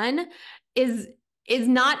going on is is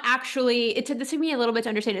not actually it took me a little bit to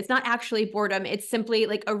understand it's not actually boredom, it's simply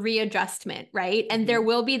like a readjustment, right? And there Mm-hmm.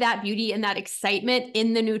 will be that beauty and that excitement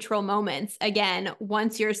in the neutral moments again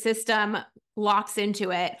once your system locks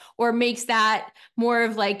into it or makes that more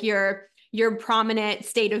of like your prominent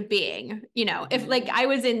state of being. You know, if Mm-hmm. like I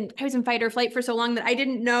was in fight or flight for so long that I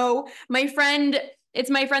didn't know. It's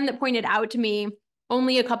my friend that pointed out to me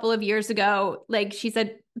only a couple of years ago, like she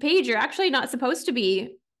said, Paige, you're actually not supposed to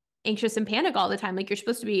be anxious and panic all the time. Like you're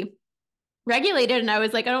supposed to be regulated. And I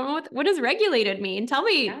was like, I don't know what does regulated mean? Tell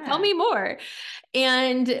Yeah. me more.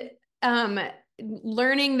 And um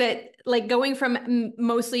learning that like going from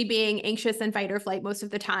mostly being anxious and fight or flight most of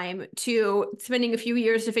the time to spending a few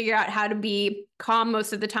years to figure out how to be calm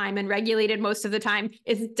most of the time and regulated most of the time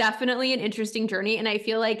is definitely an interesting journey. And I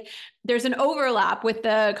feel like there's an overlap with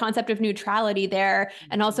the concept of neutrality there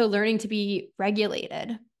and Mm-hmm. also learning to be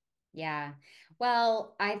regulated. Yeah.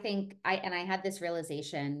 Well, I think I had this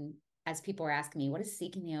realization as people were asking me, what does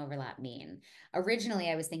seeking the overlap mean? Originally,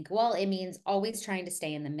 I was thinking, well, it means always trying to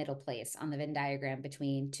stay in the middle place on the Venn diagram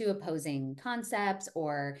between two opposing concepts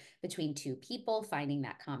or between two people, finding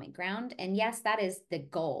that common ground. And yes, that is the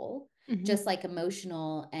goal, Mm-hmm. just like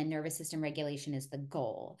emotional and nervous system regulation is the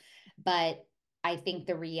goal. But I think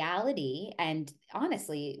the reality and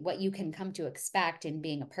honestly, what you can come to expect in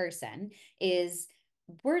being a person is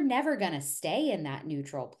we're never going to stay in that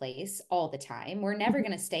neutral place all the time. We're never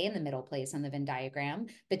going to stay in the middle place on the Venn diagram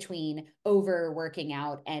between overworking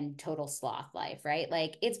out and total sloth life, right?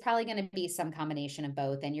 Like it's probably going to be some combination of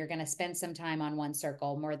both. And you're going to spend some time on one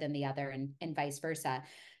circle more than the other and vice versa.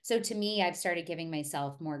 So to me, I've started giving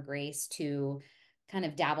myself more grace to kind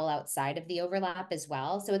of dabble outside of the overlap as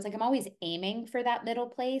well. So it's like I'm always aiming for that middle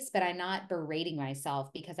place, but I'm not berating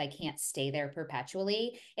myself because I can't stay there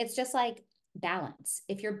perpetually. It's just like balance.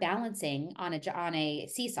 If you're balancing on a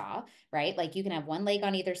seesaw, right? Like you can have one leg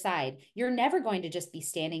on either side. You're never going to just be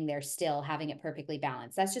standing there still having it perfectly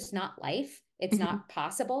balanced. That's just not life. It's Mm-hmm. not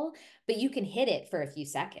possible, but you can hit it for a few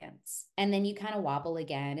seconds and then you kind of wobble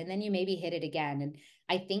again and then you maybe hit it again. And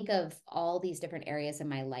I think of all these different areas in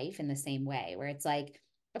my life in the same way where it's like,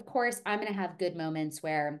 of course, I'm going to have good moments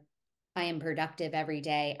where I am productive every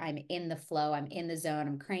day. I'm in the flow. I'm in the zone.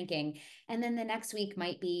 I'm cranking. And then the next week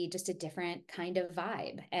might be just a different kind of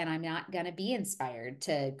vibe. And I'm not going to be inspired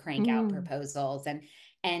to crank out Mm-hmm. proposals.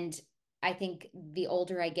 And I think the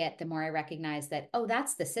older I get, the more I recognize that, oh,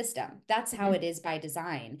 that's the system. That's how it is by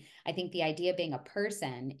design. I think the idea of being a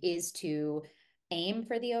person is to aim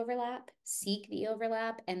for the overlap, seek the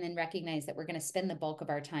overlap, and then recognize that we're going to spend the bulk of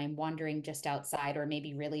our time wandering just outside or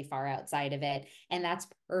maybe really far outside of it. And that's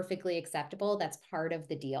perfectly acceptable. That's part of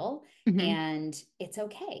the deal. Mm-hmm. And it's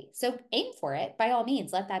okay. So aim for it by all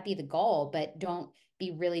means. Let that be the goal, but don't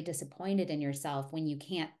be really disappointed in yourself when you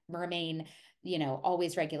can't remain,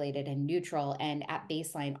 always regulated and neutral and at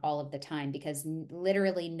baseline all of the time, because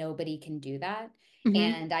literally nobody can do that. Mm-hmm.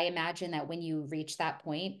 And I imagine that when you reach that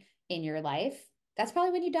point in your life, that's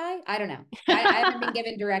probably when you die. I don't know. I haven't been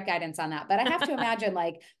given direct guidance on that, but I have to imagine,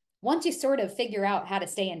 like, once you sort of figure out how to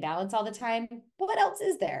stay in balance all the time, what else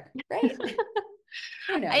is there, right?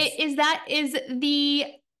 Who knows?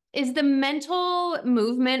 Is the mental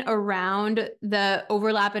movement around the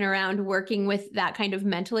overlap and around working with that kind of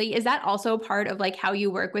mentally, is that also part of like how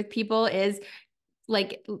you work with people, is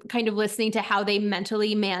like kind of listening to how they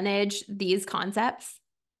mentally manage these concepts?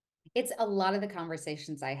 It's a lot of the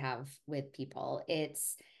conversations I have with people.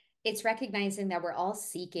 It's recognizing that we're all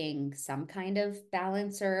seeking some kind of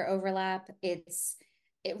balance or overlap.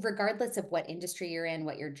 Regardless of what industry you're in,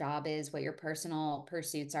 what your job is, what your personal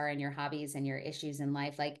pursuits are, and your hobbies and your issues in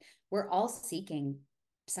life, like, we're all seeking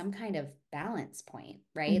some kind of balance point,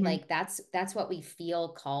 right? Mm-hmm. Like, that's what we feel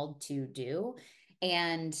called to do.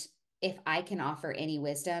 And if I can offer any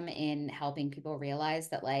wisdom in helping people realize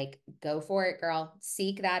that, like, go for it, girl,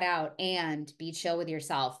 seek that out and be chill with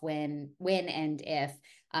yourself when and if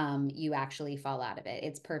you actually fall out of it.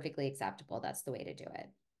 It's perfectly acceptable. That's the way to do it.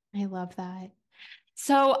 I love that.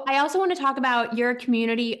 So I also want to talk about your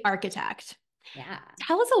community architect. Yeah.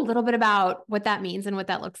 Tell us a little bit about what that means and what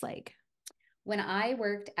that looks like. When I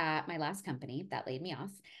worked at my last company that laid me off,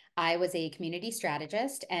 I was a community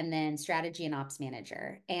strategist and then strategy and ops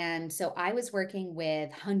manager. And so I was working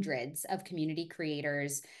with hundreds of community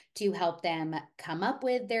creators to help them come up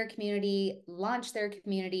with their community, launch their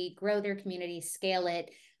community, grow their community, scale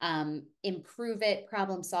it, improve it,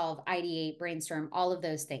 problem solve, ideate, brainstorm, all of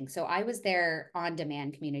those things. So I was their on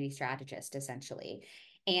demand community strategist, essentially.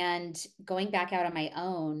 And going back out on my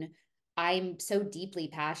own, I'm so deeply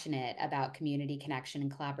passionate about community connection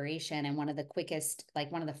and collaboration. And one of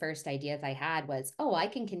the first ideas I had was, oh, I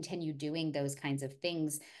can continue doing those kinds of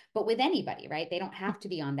things, but with anybody, right? They don't have to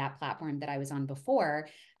be on that platform that I was on before.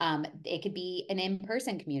 It could be an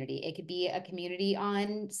in-person community. It could be a community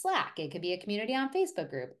on Slack. It could be a community on Facebook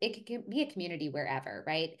group. It could be a community wherever,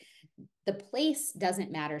 right? The place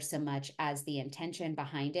doesn't matter so much as the intention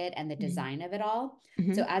behind it and the design of it all.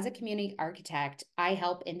 Mm-hmm. So, as a community architect, I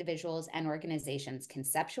help individuals and organizations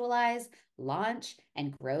conceptualize, launch,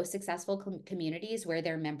 and grow successful communities where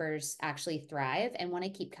their members actually thrive and want to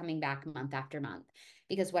keep coming back month after month.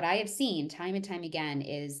 Because what I have seen time and time again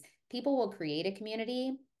is people will create a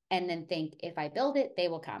community and then think, if I build it, they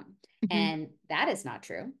will come. Mm-hmm. And that is not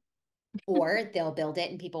true. Or they'll build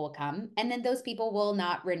it and people will come, and then those people will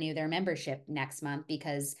not renew their membership next month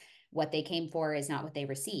because what they came for is not what they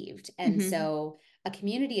received. And Mm-hmm. so a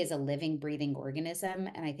community is a living, breathing organism,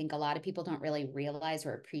 and I think a lot of people don't really realize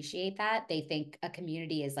or appreciate that. They think a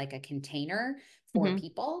community is like a container for Mm-hmm.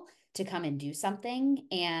 people to come and do something,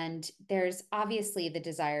 and there's obviously the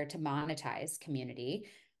desire to monetize community,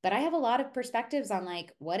 but I have a lot of perspectives on,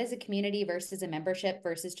 like, what is a community versus a membership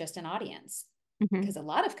versus just an audience, Mm-hmm. because a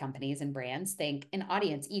lot of companies and brands think an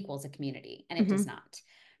audience equals a community, and it Mm-hmm. does not.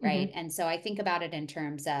 Mm-hmm. Right. And so I think about it in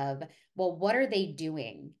terms of, well, what are they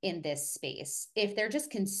doing in this space? If they're just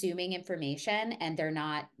consuming information and they're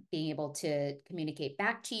not being able to communicate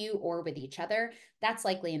back to you or with each other, that's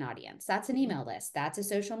likely an audience. That's an email list. That's a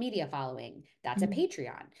social media following. That's a Mm-hmm.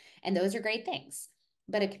 Patreon. And those are great things.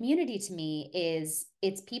 But a community to me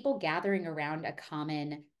it's people gathering around a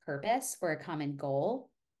common purpose or a common goal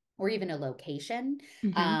or even a location.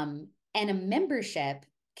 Mm-hmm. And a membership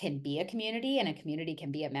can be a community and a community can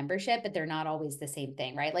be a membership, but they're not always the same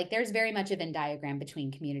thing, right? Like, there's very much a Venn diagram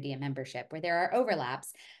between community and membership where there are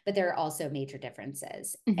overlaps, but there are also major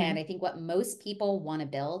differences. Mm-hmm. And I think what most people want to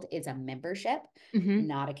build is a membership, Mm-hmm.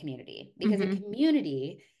 not a community, because a Mm-hmm.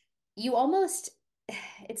 community, you almost,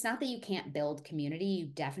 it's not that you can't build community, you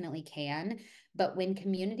definitely can. But when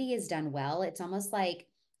community is done well, it's almost like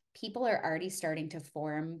people are already starting to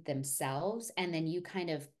form themselves, and then you kind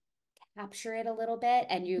of capture it a little bit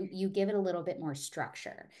and you give it a little bit more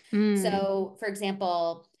structure. Mm. So, for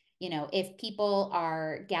example, if people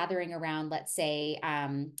are gathering around, let's say,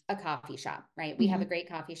 a coffee shop, right? We have Mm-hmm. a great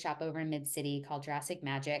coffee shop over in Mid City called Jurassic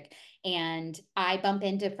Magic, and I bump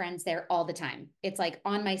into friends there all the time. It's like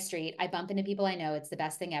on my street. I bump into people I know. It's the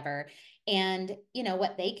best thing ever. And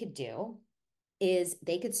what they could do is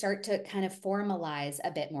they could start to kind of formalize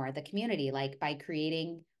a bit more the community, like by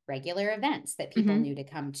creating regular events that people Mm-hmm. knew to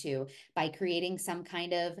come to, by creating some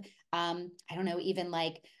kind of, I don't know, even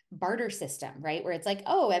like barter system, right? Where it's like,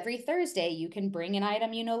 oh, every Thursday you can bring an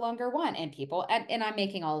item you no longer want, and people, and I'm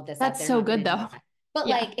making all of this up. That's They're so not going good to do though. that. but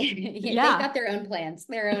Yeah. like they've Yeah. got their own plans,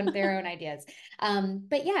 their own ideas.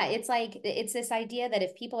 But yeah, it's like it's this idea that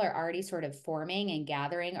if people are already sort of forming and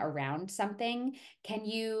gathering around something, can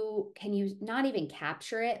you not even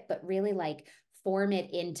capture it, but really like form it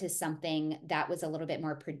into something that was a little bit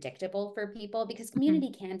more predictable for people, because Mhm.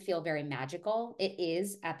 community can feel very magical. It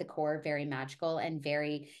is at the core very magical and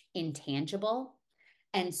very intangible.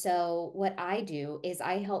 And so, what I do is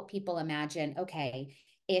I help people imagine, okay,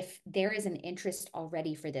 if there is an interest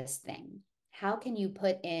already for this thing, how can you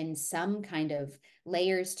put in some kind of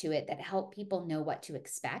layers to it that help people know what to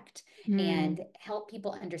expect and Mm. help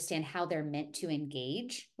people understand how they're meant to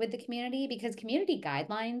engage with the community? Because community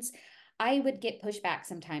guidelines, I would get pushback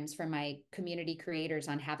sometimes from my community creators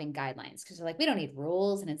on having guidelines because they're like, we don't need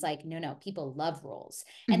rules. And it's like, no, no, people love rules.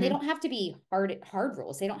 And they Mhm. don't have to be hard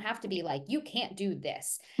rules. They don't have to be like, you can't do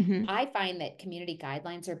this. Mhm. I find that community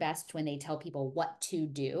guidelines are best when they tell people what to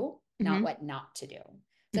do, not Mhm. what not to do.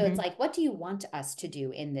 So it's Mhm. like, what do you want us to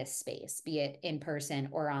do in this space, be it in person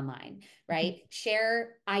or online, Mhm. right?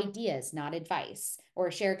 Share ideas, not advice,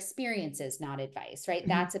 or share experiences, not advice, right? Mhm.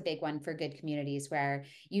 That's a big one for good communities where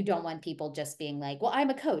you don't want people just being like, well, I'm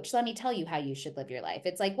a coach. Let me tell you how you should live your life.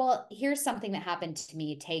 It's like, well, here's something that happened to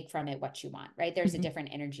me. Take from it what you want, right? There's a Mhm.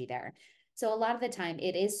 different energy there. So a lot of the time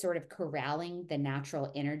it is sort of corralling the natural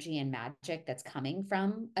energy and magic that's coming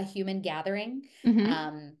from a human gathering. Mhm.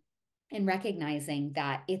 Um, and recognizing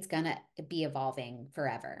that it's going to be evolving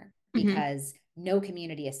forever Mhm. because no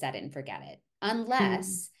community is set it and forget it, Mm.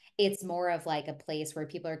 unless it's more of like a place where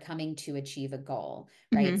people are coming to achieve a goal,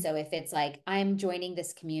 right? Mhm. So if it's like, I'm joining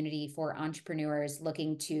this community for entrepreneurs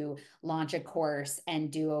looking to launch a course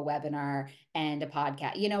and do a webinar and a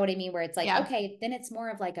podcast, you know what I mean? Where it's like, Yeah. okay, then it's more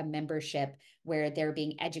of like a membership where they're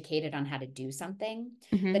being educated on how to do something.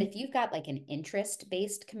 But Mhm. if you've got like an interest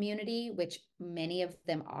based community, which many of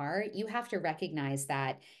them are, you have to recognize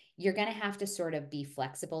that you're going to have to sort of be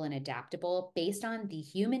flexible and adaptable based on the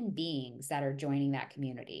human beings that are joining that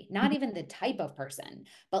community, not Mhm. even the type of person,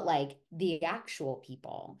 but like the actual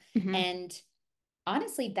people. Mhm. And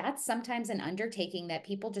honestly, that's sometimes an undertaking that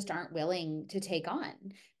people just aren't willing to take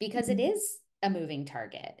on because it Mhm. is a moving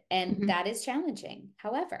target and Mhm. that is challenging.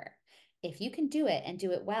 However, if you can do it and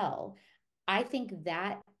do it well, I think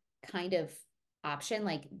that kind of option,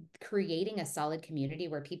 like creating a solid community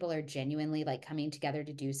where people are genuinely like coming together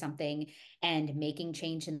to do something and making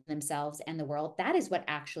change in themselves and the world, that is what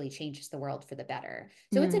actually changes the world for the better.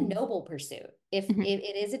 So it's a Mm. noble pursuit. If Mhm.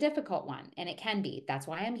 it is a difficult one, and it can be, that's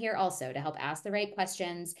why I'm here also to help ask the right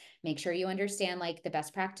questions, make sure you understand like the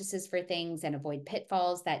best practices for things and avoid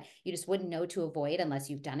pitfalls that you just wouldn't know to avoid unless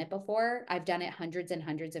you've done it before. I've done it hundreds and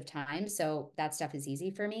hundreds of times, so that stuff is easy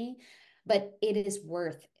for me, but it is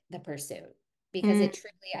worth the pursuit because Mm. it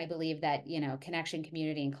truly, I believe that, connection,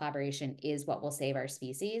 community, and collaboration is what will save our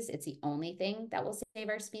species. It's the only thing that will save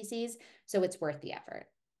our species. So it's worth the effort.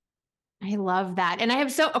 I love that. And I have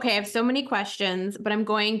so many questions, but I'm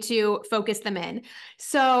going to focus them in.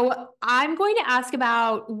 So I'm going to ask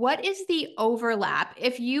about what is the overlap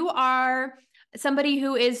if you are somebody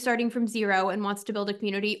who is starting from zero and wants to build a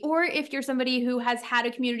community, or if you're somebody who has had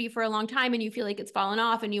a community for a long time and you feel like it's fallen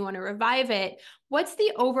off and you want to revive it, what's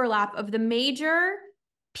the overlap of the major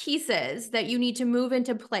pieces that you need to move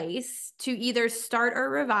into place to either start or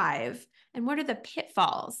revive? And what are the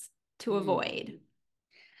pitfalls to avoid? Mm.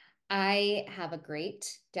 I have a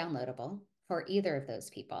great downloadable for either of those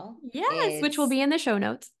people. Yes, which will It's be in the show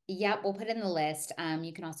notes. Yep, we'll put it in the list.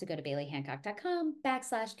 You can also go to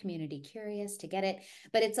bailyhancock.com/community curious to get it.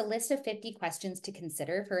 But it's a list of 50 questions to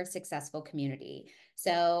consider for a successful community.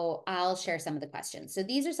 So I'll share some of the questions. So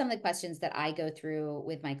these are some of the questions that I go through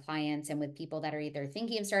with my clients and with people that are either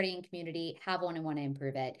thinking of starting a community, have one and want to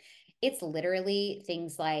improve it. It's literally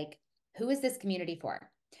things like, who is this community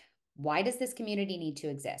for? Why does this community need to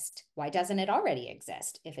exist? Why doesn't it already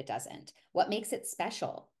exist if it doesn't? What makes it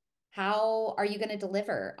special? How are you going to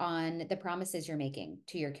deliver on the promises you're making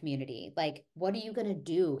to your community? Like, what are you going to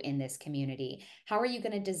do in this community? How are you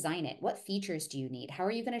going to design it? What features do you need? How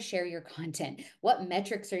are you going to share your content? What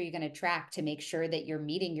metrics are you going to track to make sure that you're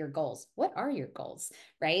meeting your goals? What are your goals?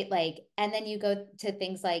 Right? Like, and then you go to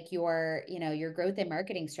things like your growth and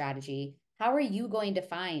marketing strategy. How are you going to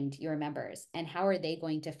find your members and how are they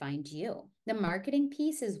going to find you? The marketing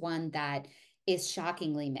piece is one that is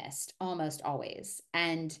shockingly missed almost always.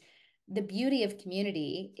 And the beauty of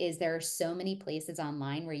community is there are so many places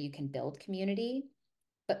online where you can build community,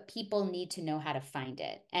 but people need to know how to find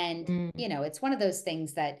it. And, Mm. it's one of those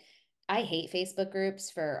things that I hate Facebook groups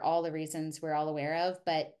for all the reasons we're all aware of.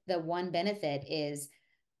 But the one benefit is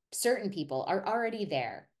certain people are already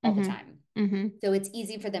there all the Mm-hmm. time. Mm-hmm. So it's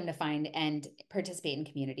easy for them to find and participate in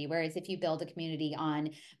community. Whereas if you build a community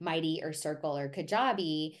on Mighty or Circle or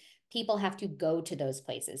Kajabi, people have to go to those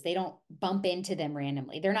places. They don't bump into them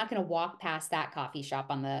randomly. They're not going to walk past that coffee shop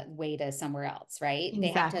on the way to somewhere else, right? They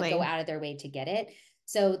have to go Exactly. out of their way to get it.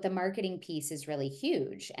 So the marketing piece is really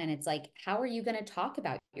huge. And it's like, how are you going to talk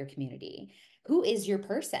about your community? Who is your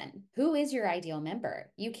person? Who is your ideal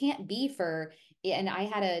member? You can't be for, and I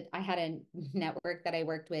had a network that I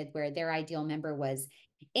worked with where their ideal member was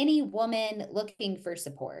any woman looking for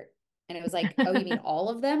support. And it was like, oh, you mean all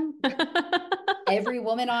of them? Every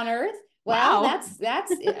woman on earth? Well, Wow.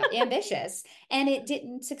 that's ambitious, and it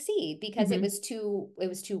didn't succeed because Mm-hmm. it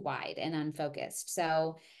was too wide and unfocused.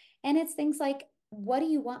 So, and it's things like, what do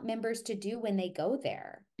you want members to do when they go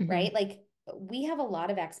there, Mm-hmm. right? Like, we have a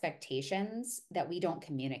lot of expectations that we don't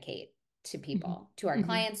communicate to people, to our Mm-hmm.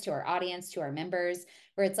 clients, to our audience, to our members,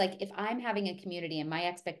 where it's like, if I'm having a community and my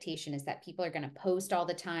expectation is that people are going to post all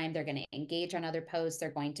the time, they're going to engage on other posts,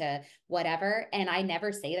 they're going to whatever, and I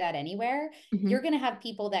never say that anywhere, Mm-hmm. you're going to have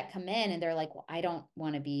people that come in and they're like, well, I don't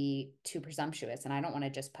want to be too presumptuous and I don't want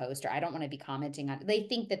to just post, or I don't want to be commenting on, they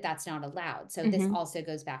think that that's not allowed. So this Mm-hmm. also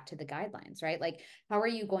goes back to the guidelines, right? Like, how are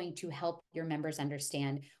you going to help your members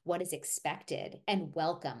understand what is expected and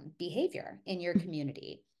welcome behavior in your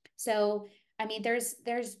community? So, I mean, there's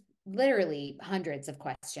literally hundreds of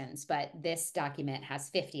questions, but this document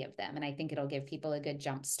has 50 of them. And I think it'll give people a good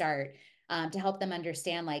jump start, to help them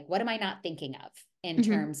understand, like, what am I not thinking of in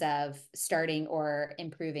Mm-hmm. terms of starting or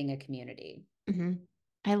improving a community? Mm-hmm.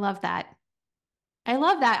 I love that. I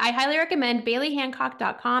love that. I highly recommend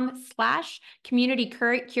bailyhancock.com/community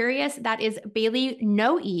curious. That is Baily,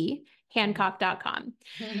 no E, Hancock.com.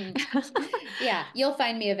 Yeah, you'll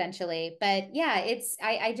find me eventually. But yeah,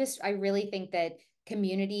 I really think that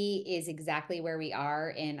community is exactly where we are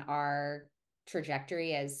in our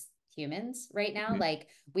trajectory as humans right now. Mm-hmm. Like,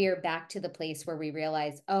 we are back to the place where we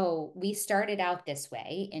realize, oh, we started out this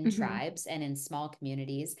way in Mm-hmm. tribes and in small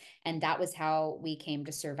communities, and that was how we came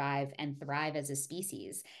to survive and thrive as a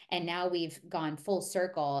species. And now we've gone full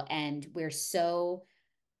circle and we're so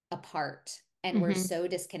apart and we're Mm-hmm. so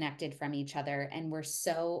disconnected from each other and we're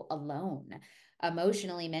so alone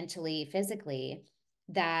emotionally, mentally, physically,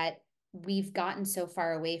 that we've gotten so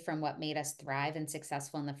far away from what made us thrive and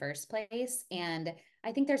successful in the first place. And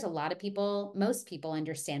I think there's a lot of people, most people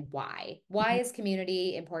understand why. Why Mm-hmm. is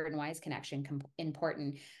community important? Why is connection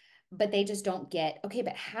important? But they just don't get, okay,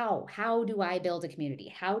 but how do I build a community?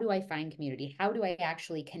 How do I find community? How do I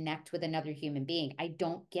actually connect with another human being? I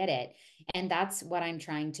don't get it. And that's what I'm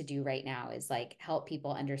trying to do right now, is like help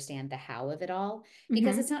people understand the how of it all,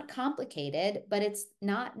 because Mm-hmm. it's not complicated, but it's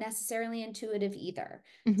not necessarily intuitive either.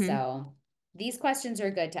 Mm-hmm. So these questions are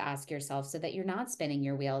good to ask yourself so that you're not spinning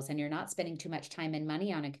your wheels and you're not spending too much time and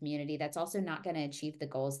money on a community that's also not going to achieve the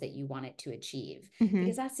goals that you want it to achieve. Mm-hmm.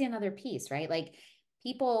 Because that's the another piece, right? Like,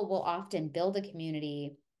 people will often build a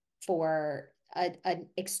community for an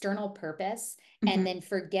external purpose and Mm-hmm. then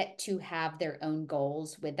forget to have their own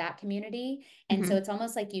goals with that community. And so Mm-hmm. it's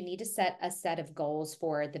almost like you need to set a set of goals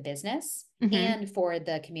for the business Mm-hmm. and for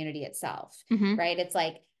the community itself, Mm-hmm. right? It's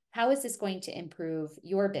like, how is this going to improve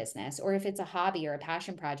your business? Or if it's a hobby or a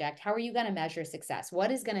passion project, how are you going to measure success?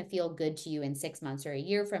 What is going to feel good to you in 6 months or a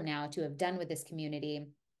year from now to have done with this community?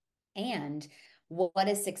 And what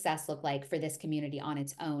does success look like for this community on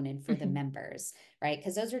its own and for the Mm-hmm. members, right?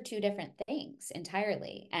 Because those are two different things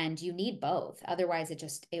entirely, and you need both. Otherwise it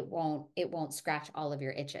won't scratch all of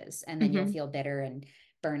your itches, and then you'll Mm-hmm. feel bitter and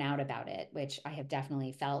burn out about it, which I have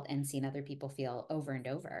definitely felt and seen other people feel over and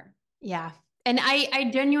over. Yeah. And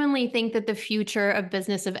I genuinely think that the future of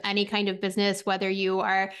business, of any kind of business, whether you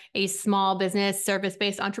are a small business,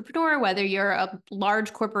 service-based entrepreneur, whether you're a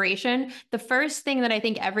large corporation, the first thing that I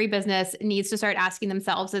think every business needs to start asking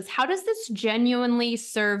themselves is, how does this genuinely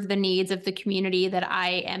serve the needs of the community that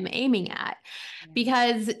I am aiming at? Yeah.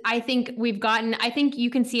 Because I think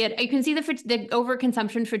you can see it. You can see the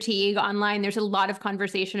overconsumption fatigue online. There's a lot of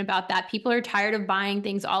conversation about that. People are tired of buying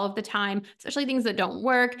things all of the time, especially things that don't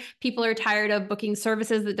work. People are tired of booking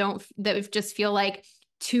services that just feel like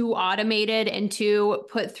too automated and too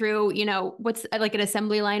put through, what's like an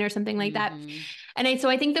assembly line or something like that. Mm-hmm. So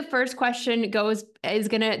I think the first question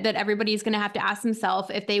that everybody's gonna have to ask themselves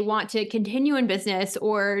if they want to continue in business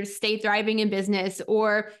or stay thriving in business,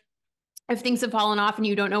 or if things have fallen off and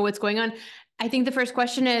you don't know what's going on. I think the first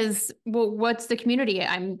question is, well, what's the community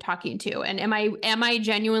I'm talking to? And am I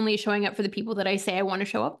genuinely showing up for the people that I say I want to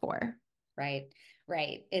show up for? Right.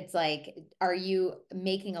 right? It's like, are you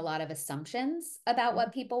making a lot of assumptions about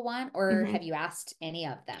what people want, or Mhm. have you asked any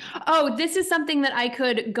of them? Oh, this is something that I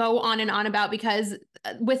could go on and on about because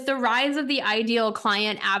with the rise of the ideal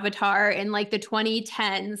client avatar in like the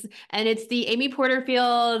 2010s, and it's the Amy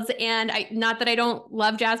Porterfields, and I, not that I don't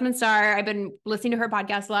love Jasmine Star, I've been listening to her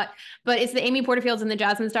podcast a lot, but it's the Amy Porterfields and the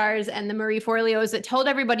Jasmine Stars and the Marie Forleos that told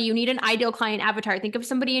everybody you need an ideal client avatar. Think of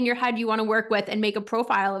somebody in your head you want to work with and make a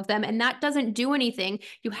profile of them, and that doesn't do anything.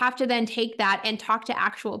 You have to then take that and talk to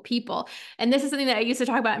actual people. And this is something that I used to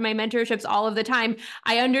talk about in my mentorships all of the time.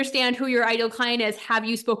 I understand who your ideal client is. Have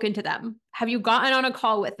you spoken to them? Have you gotten on a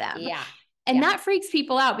call with them? Yeah. And Yeah. that freaks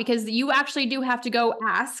people out because you actually do have to go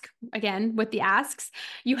ask, again, with the asks,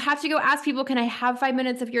 you have to go ask people, can I have 5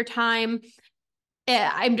 minutes of your time?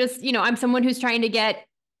 I'm just, I'm someone who's trying to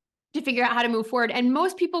figure out how to move forward. And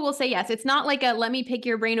most people will say yes. It's not like a let me pick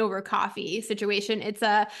your brain over coffee situation. It's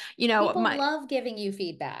a, People love giving you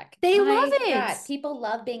feedback. they love My it. God, people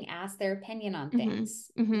love being asked their opinion on Mm-hmm. things.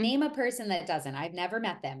 Mm-hmm. Name a person that doesn't. I've never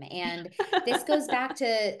met them. And this goes back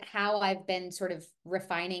to how I've been sort of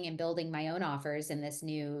refining and building my own offers in this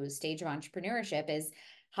new stage of entrepreneurship is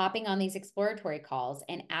hopping on these exploratory calls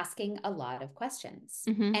and asking a lot of questions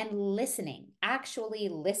Mm-hmm. and listening, actually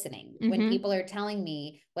listening when Mm-hmm. people are telling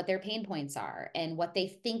me what their pain points are and what they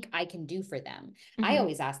think I can do for them. I Mm-hmm.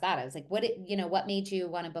 always ask that. I was like, what made you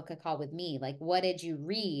want to book a call with me? Like, what did you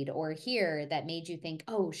read or hear that made you think,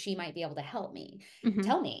 oh, she might be able to help me? Mm-hmm.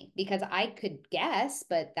 Tell me, because I could guess,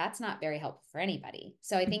 but that's not very helpful for anybody.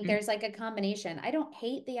 So I think Mm-hmm. there's like a combination. I don't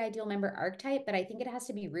hate the ideal member archetype, but I think it has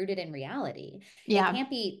to be rooted in reality. It Yeah. can't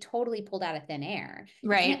be totally pulled out of thin air.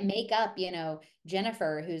 You can't Right. make up,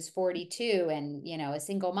 Jennifer, who's 42 and, a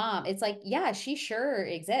single mom. It's like, yeah, she sure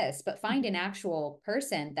exists, but find an actual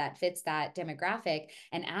person that fits that demographic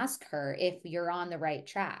and ask her if you're on the right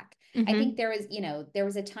track. I think Mm-hmm. there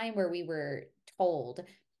was a time where we were told,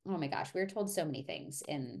 oh my gosh, we were told so many things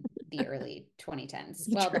in the early 2010s.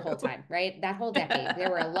 Well, the whole True. time, right? That whole decade, there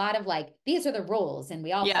were a lot of like, these are the rules, and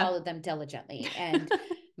we all Yeah. followed them diligently. And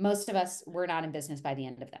most of us were not in business by the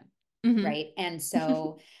end of them. Mm-hmm. Right. And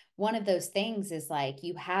so one of those things is like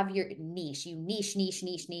you have your niche, you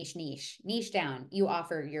niche down. You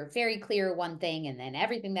offer your very clear one thing, and then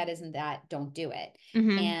everything that isn't that, don't do it.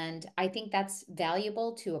 Mm-hmm. And I think that's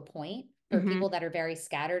valuable to a point for Mm-hmm. people that are very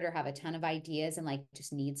scattered or have a ton of ideas and like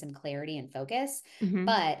just need some clarity and focus. Mm-hmm.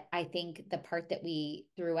 But I think the part that we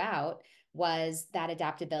threw out was that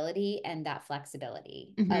adaptability and that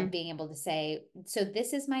flexibility of Mm-hmm. being able to say, so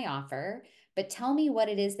this is my offer, but tell me what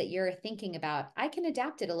it is that you're thinking about. I can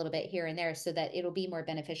adapt it a little bit here and there so that it'll be more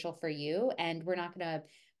beneficial for you. And we're not going to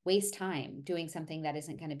waste time doing something that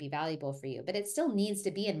isn't going to be valuable for you, but it still needs to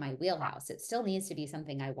be in my wheelhouse. It still needs to be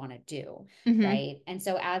something I want to do. Mm-hmm. Right. And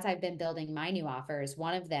so as I've been building my new offers,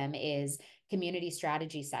 one of them is community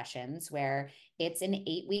strategy sessions where it's an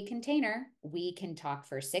 8-week container. We can talk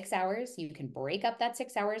for 6 hours. You can break up that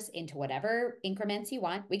 6 hours into whatever increments you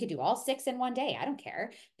want. We could do all 6 in one day. I don't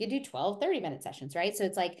care. You could do 12, 30-minute sessions, right? So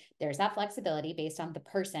it's like there's that flexibility based on the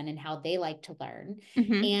person and how they like to learn.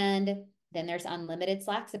 Mm-hmm. And then there's unlimited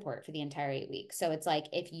Slack support for the entire 8 weeks. So it's like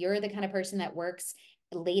if you're the kind of person that works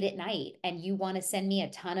late at night and you want to send me a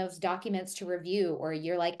ton of documents to review, or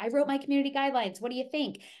you're like, I wrote my community guidelines, what do you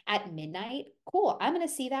think? At midnight, cool, I'm going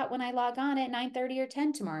to see that when I log on at 9:30 or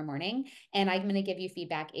 10 tomorrow morning, and I'm going to give you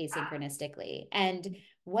feedback asynchronistically. And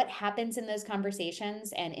what happens in those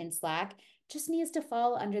conversations and in Slack just needs to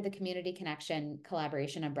fall under the community connection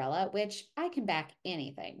collaboration umbrella, which I can back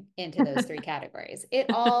anything into those three categories. It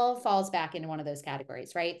all falls back into one of those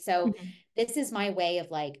categories, right? So Mm-hmm. this is my way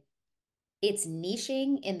of like, it's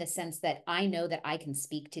niching in the sense that I know that I can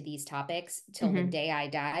speak to these topics till the Mm-hmm. day I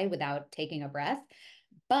die without taking a breath.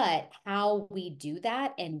 But how we do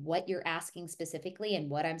that and what you're asking specifically and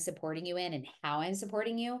what I'm supporting you in and how I'm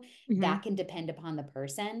supporting you, Mm-hmm. that can depend upon the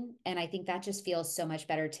person. And I think that just feels so much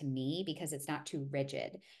better to me because it's not too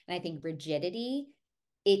rigid. And I think rigidity,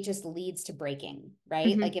 it just leads to breaking, right?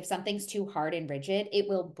 Mm-hmm. Like if something's too hard and rigid, it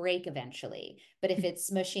will break eventually. But if it's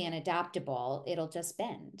smushy and adaptable, it'll just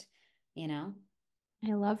bend, you know?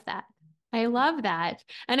 I love that. I love that.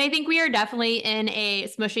 And I think we are definitely in a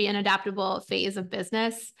smushy and adaptable phase of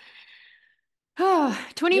business. Oh, You have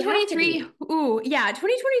to 2023. be. Ooh, yeah,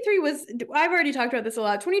 2023 was, I've already talked about this a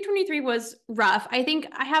lot. 2023 was rough. I think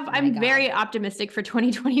My I'm God. very optimistic for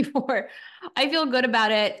 2024. I feel good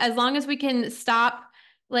about it as long as we can stop.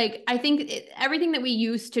 Like, I think everything that we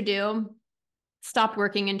used to do stopped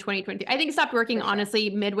working in 2023. I think it stopped working For sure. honestly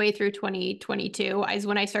midway through 2022 is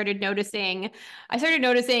when I started noticing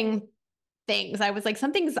things. I was like,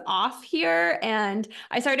 something's off here. And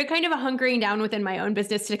I started kind of hunkering down within my own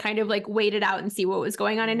business to kind of like wait it out and see what was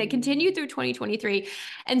going on. And it continued through 2023.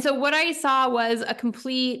 And so what I saw was a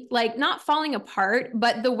complete, like, not falling apart,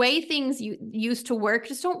 but the way things used to work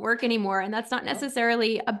just don't work anymore. And that's not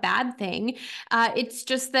necessarily a bad thing. It's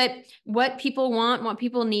just that what people want, what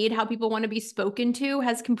people need, how people want to be spoken to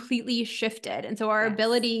has completely shifted. And so our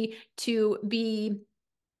ability to be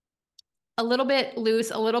a little bit loose,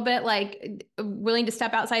 a little bit like willing to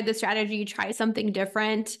step outside the strategy, try something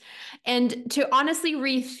different, and to honestly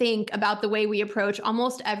rethink about the way we approach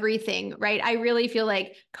almost everything, right? I really feel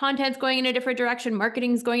like content's going in a different direction,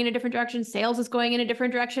 marketing's going in a different direction, sales is going in a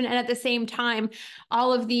different direction. And at the same time,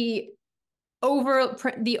 all of the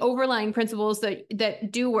overlying principles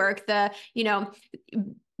that do work,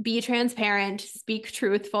 be transparent, speak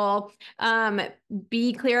truthful,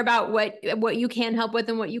 be clear about what you can help with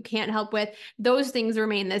and what you can't help with. Those things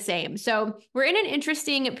remain the same. So we're in an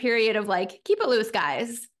interesting period of like, keep it loose,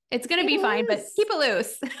 guys. It's going to be fine, but keep it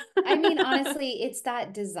loose. I mean, honestly, it's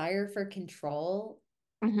that desire for control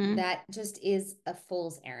that just is a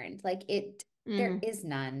fool's errand. Like there is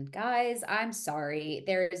none. Guys, I'm sorry.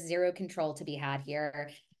 There is zero control to be had here.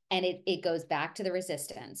 And it goes back to the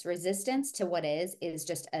resistance. Resistance to what is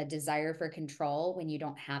just a desire for control when you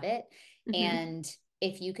don't have it. And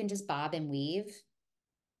if you can just bob and weave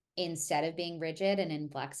instead of being rigid and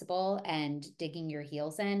inflexible and digging your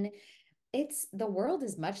heels in, the world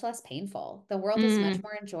is much less painful. The world is much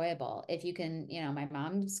more enjoyable. If you can, my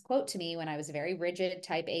mom's quote to me when I was a very rigid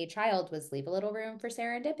type A child was leave a little room for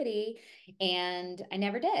serendipity. And I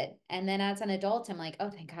never did. And then as an adult, I'm like, oh,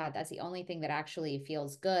 thank God, that's the only thing that actually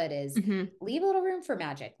feels good is leave a little room for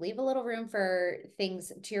magic, leave a little room for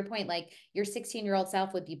things, to your point, like your 16-year-old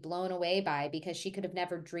self would be blown away by because she could have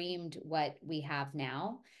never dreamed what we have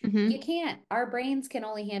now. You can't. Our brains can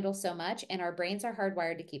only handle so much, and our brains are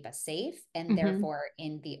hardwired to keep us safe. And therefore,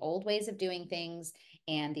 in the old ways of doing things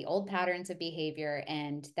and the old patterns of behavior,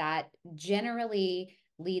 and that generally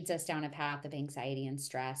leads us down a path of anxiety and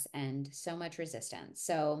stress and so much resistance.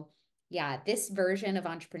 So, yeah, this version of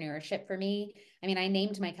entrepreneurship for me, I mean, I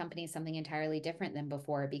named my company something entirely different than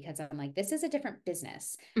before because I'm like, this is a different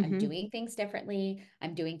business. I'm doing things differently.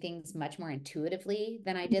 I'm doing things much more intuitively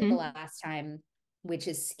than I did the last time, which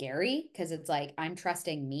is scary because it's like I'm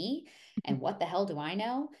trusting me, and what the hell do I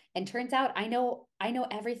know? And turns out I know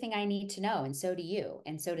everything I need to know, and so do you,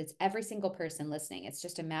 and so does every single person listening. It's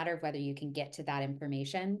just a matter of whether you can get to that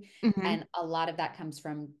information. And a lot of that comes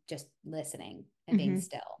from just listening and being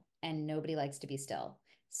still, and nobody likes to be still.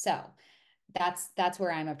 So that's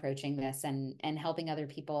where I'm approaching this, and helping other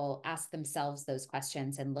people ask themselves those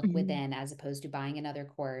questions and look within, as opposed to buying another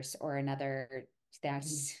course or another.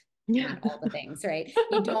 That's I mean, all the things, right?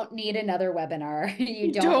 You don't need another webinar.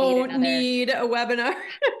 You don't need a webinar.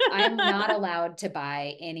 I'm not allowed to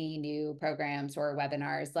buy any new programs or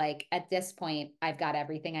webinars. Like at this point, I've got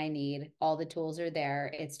everything I need. All the tools are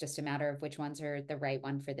there. It's just a matter of which ones are the right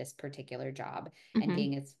one for this particular job, and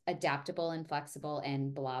being as adaptable and flexible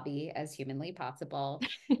and blobby as humanly possible,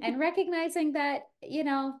 and recognizing that,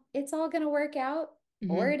 it's all going to work out,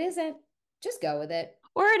 or it isn't. Just go with it.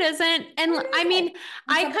 Or it isn't. And I mean,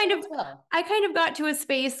 I kind of got to a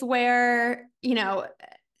space where,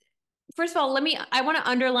 first of all, I want to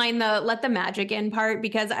underline the let the magic in part,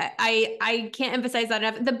 because I can't emphasize that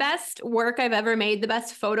enough. The best work I've ever made, the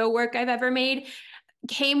best photo work I've ever made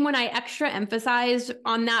came when I extra emphasized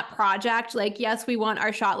on that project. Like, yes, we want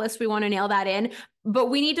our shot list. We want to nail that in, but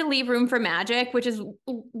we need to leave room for magic, which is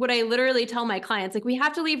what I literally tell my clients. Like, we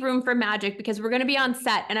have to leave room for magic because we're going to be on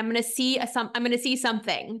set and I'm going to see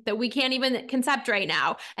something that we can't even concept right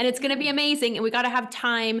now. And it's going to be amazing. And we got to have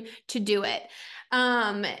time to do it.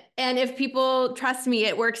 And if people trust me,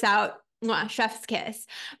 it works out. Mwah, chef's kiss.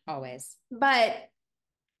 Always. But,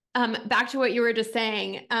 back to what you were just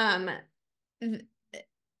saying,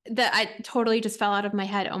 that I totally just fell out of my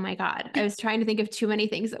head. Oh my God. I was trying to think of too many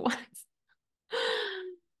things at once.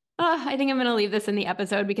 I think I'm going to leave this in the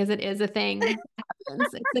episode because it is a thing that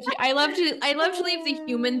happens. I love to leave the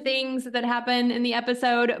human things that happen in the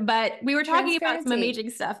episode, but we were talking about some amazing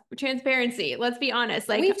stuff. Transparency. Let's be honest.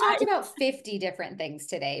 Like, we've talked about 50 different things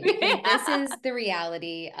today, because this is the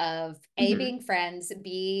reality of being friends,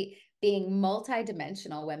 being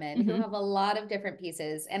multidimensional women who have a lot of different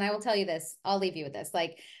pieces. And I will tell you this, I'll leave you with this.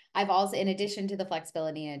 Like, I've also, in addition to the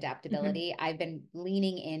flexibility and adaptability, I've been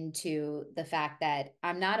leaning into the fact that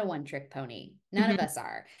I'm not a one-trick pony. None of us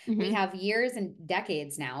are. We have years and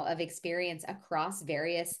decades now of experience across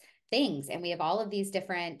various things. And we have all of these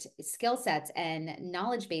different skill sets and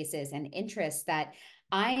knowledge bases and interests that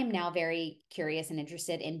I am now very curious and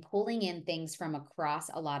interested in pulling in things from across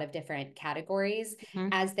a lot of different categories Mm-hmm.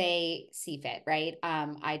 as they see fit, right?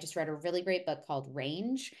 I just read a really great book called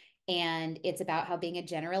Range, and it's about how being a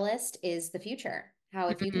generalist is the future. How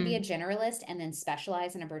if you can be a Mm-hmm. generalist and then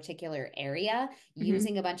specialize in a particular area Mm-hmm.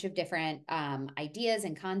 using a bunch of different ideas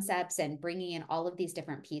and concepts and bringing in all of these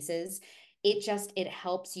different pieces, it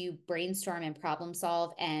helps you brainstorm and problem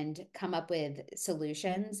solve and come up with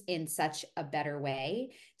solutions in such a better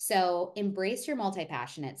way. So embrace your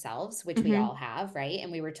multi-passionate selves, which we Mm-hmm. all have, right?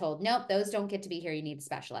 And we were told, nope, those don't get to be here. You need to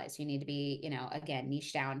specialize. You need to be, again,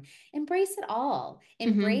 niche down. Embrace it all.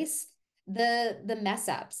 Mm-hmm. Embrace the mess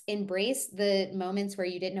ups. Embrace the moments where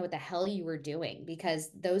you didn't know what the hell you were doing, because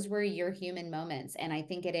those were your human moments. And I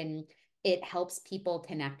think it helps people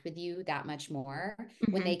connect with you that much more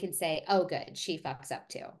when Mm-hmm. they can say, oh, good, she fucks up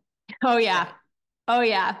too. Oh yeah. Right. Oh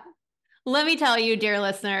yeah. Let me tell you, dear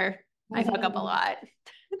listener, I fuck up a lot.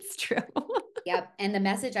 It's true. Yep. And the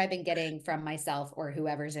message I've been getting from myself or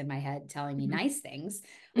whoever's in my head telling me Mm-hmm. nice things,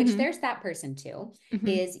 which Mm-hmm. there's that person too, Mm-hmm.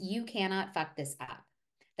 is you cannot fuck this up.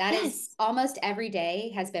 That is Yes. almost every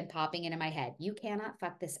day has been popping into my head. You cannot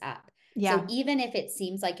fuck this up. So Yeah. even if it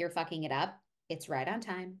seems like you're fucking it up, it's right on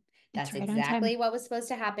time. It's That's right on time. exactly what was supposed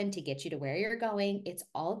to happen to get you to where you're going. It's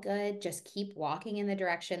all good. Just keep walking in the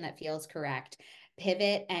direction that feels correct.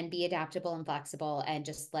 Pivot and be adaptable and flexible and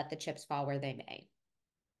just let the chips fall where they may.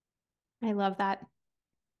 I love that.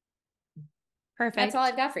 That's all Perfect.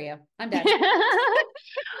 I've got for you. I'm done.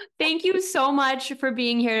 Thank you so much for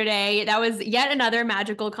being here today. That was yet another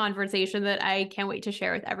magical conversation that I can't wait to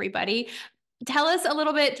share with everybody. Tell us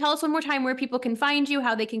one more time where people can find you,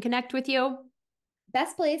 how they can connect with you.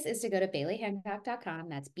 Best place is to go to BailyHancock.com.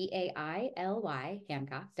 That's Baily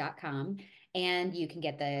Hancock.com. And you can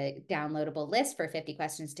get the downloadable list for 50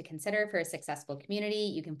 questions to consider for a successful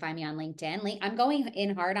community. You can find me on LinkedIn. I'm going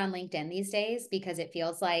in hard on LinkedIn these days because it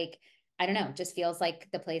feels like, I don't know, just feels like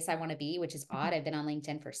the place I want to be, which is odd. I've been on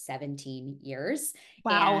LinkedIn for 17 years.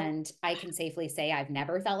 Wow. And I can safely say I've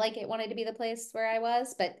never felt like it wanted to be the place where I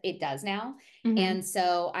was, but it does now. Mm-hmm. And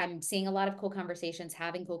so I'm seeing a lot of cool conversations,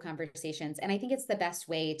 having cool conversations. And I think it's the best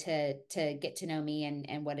way to get to know me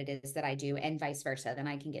and what it is that I do, and vice versa. Then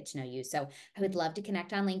I can get to know you. So I would love to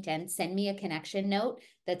connect on LinkedIn. Send me a connection note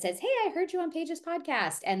that says, hey, I heard you on Paige's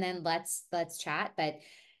podcast. And then let's chat. But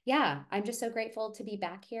yeah, I'm just so grateful to be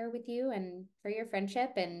back here with you and for your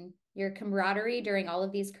friendship and your camaraderie during all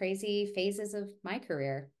of these crazy phases of my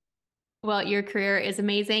career. Well, your career is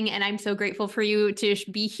amazing, and I'm so grateful for you to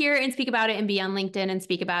be here and speak about it, and be on LinkedIn and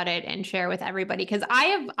speak about it and share with everybody. Because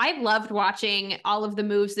I've loved watching all of the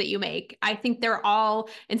moves that you make. I think they're all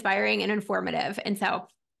inspiring and informative, and so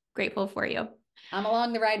grateful for you. I'm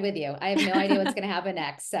along the ride with you. I have no idea what's going to happen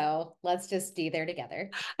next. So let's just be there together.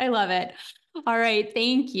 I love it. All right,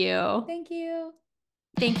 thank you. Thank you.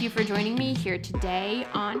 Thank you for joining me here today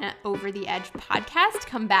on Over the Edge podcast.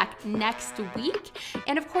 Come back next week.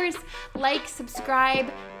 And of course, like,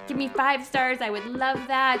 subscribe, give me 5 stars. I would love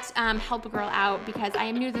that. Help a girl out because I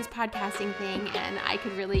am new to this podcasting thing and I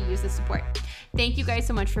could really use the support. Thank you guys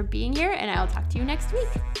so much for being here, and I'll talk to you next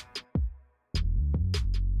week.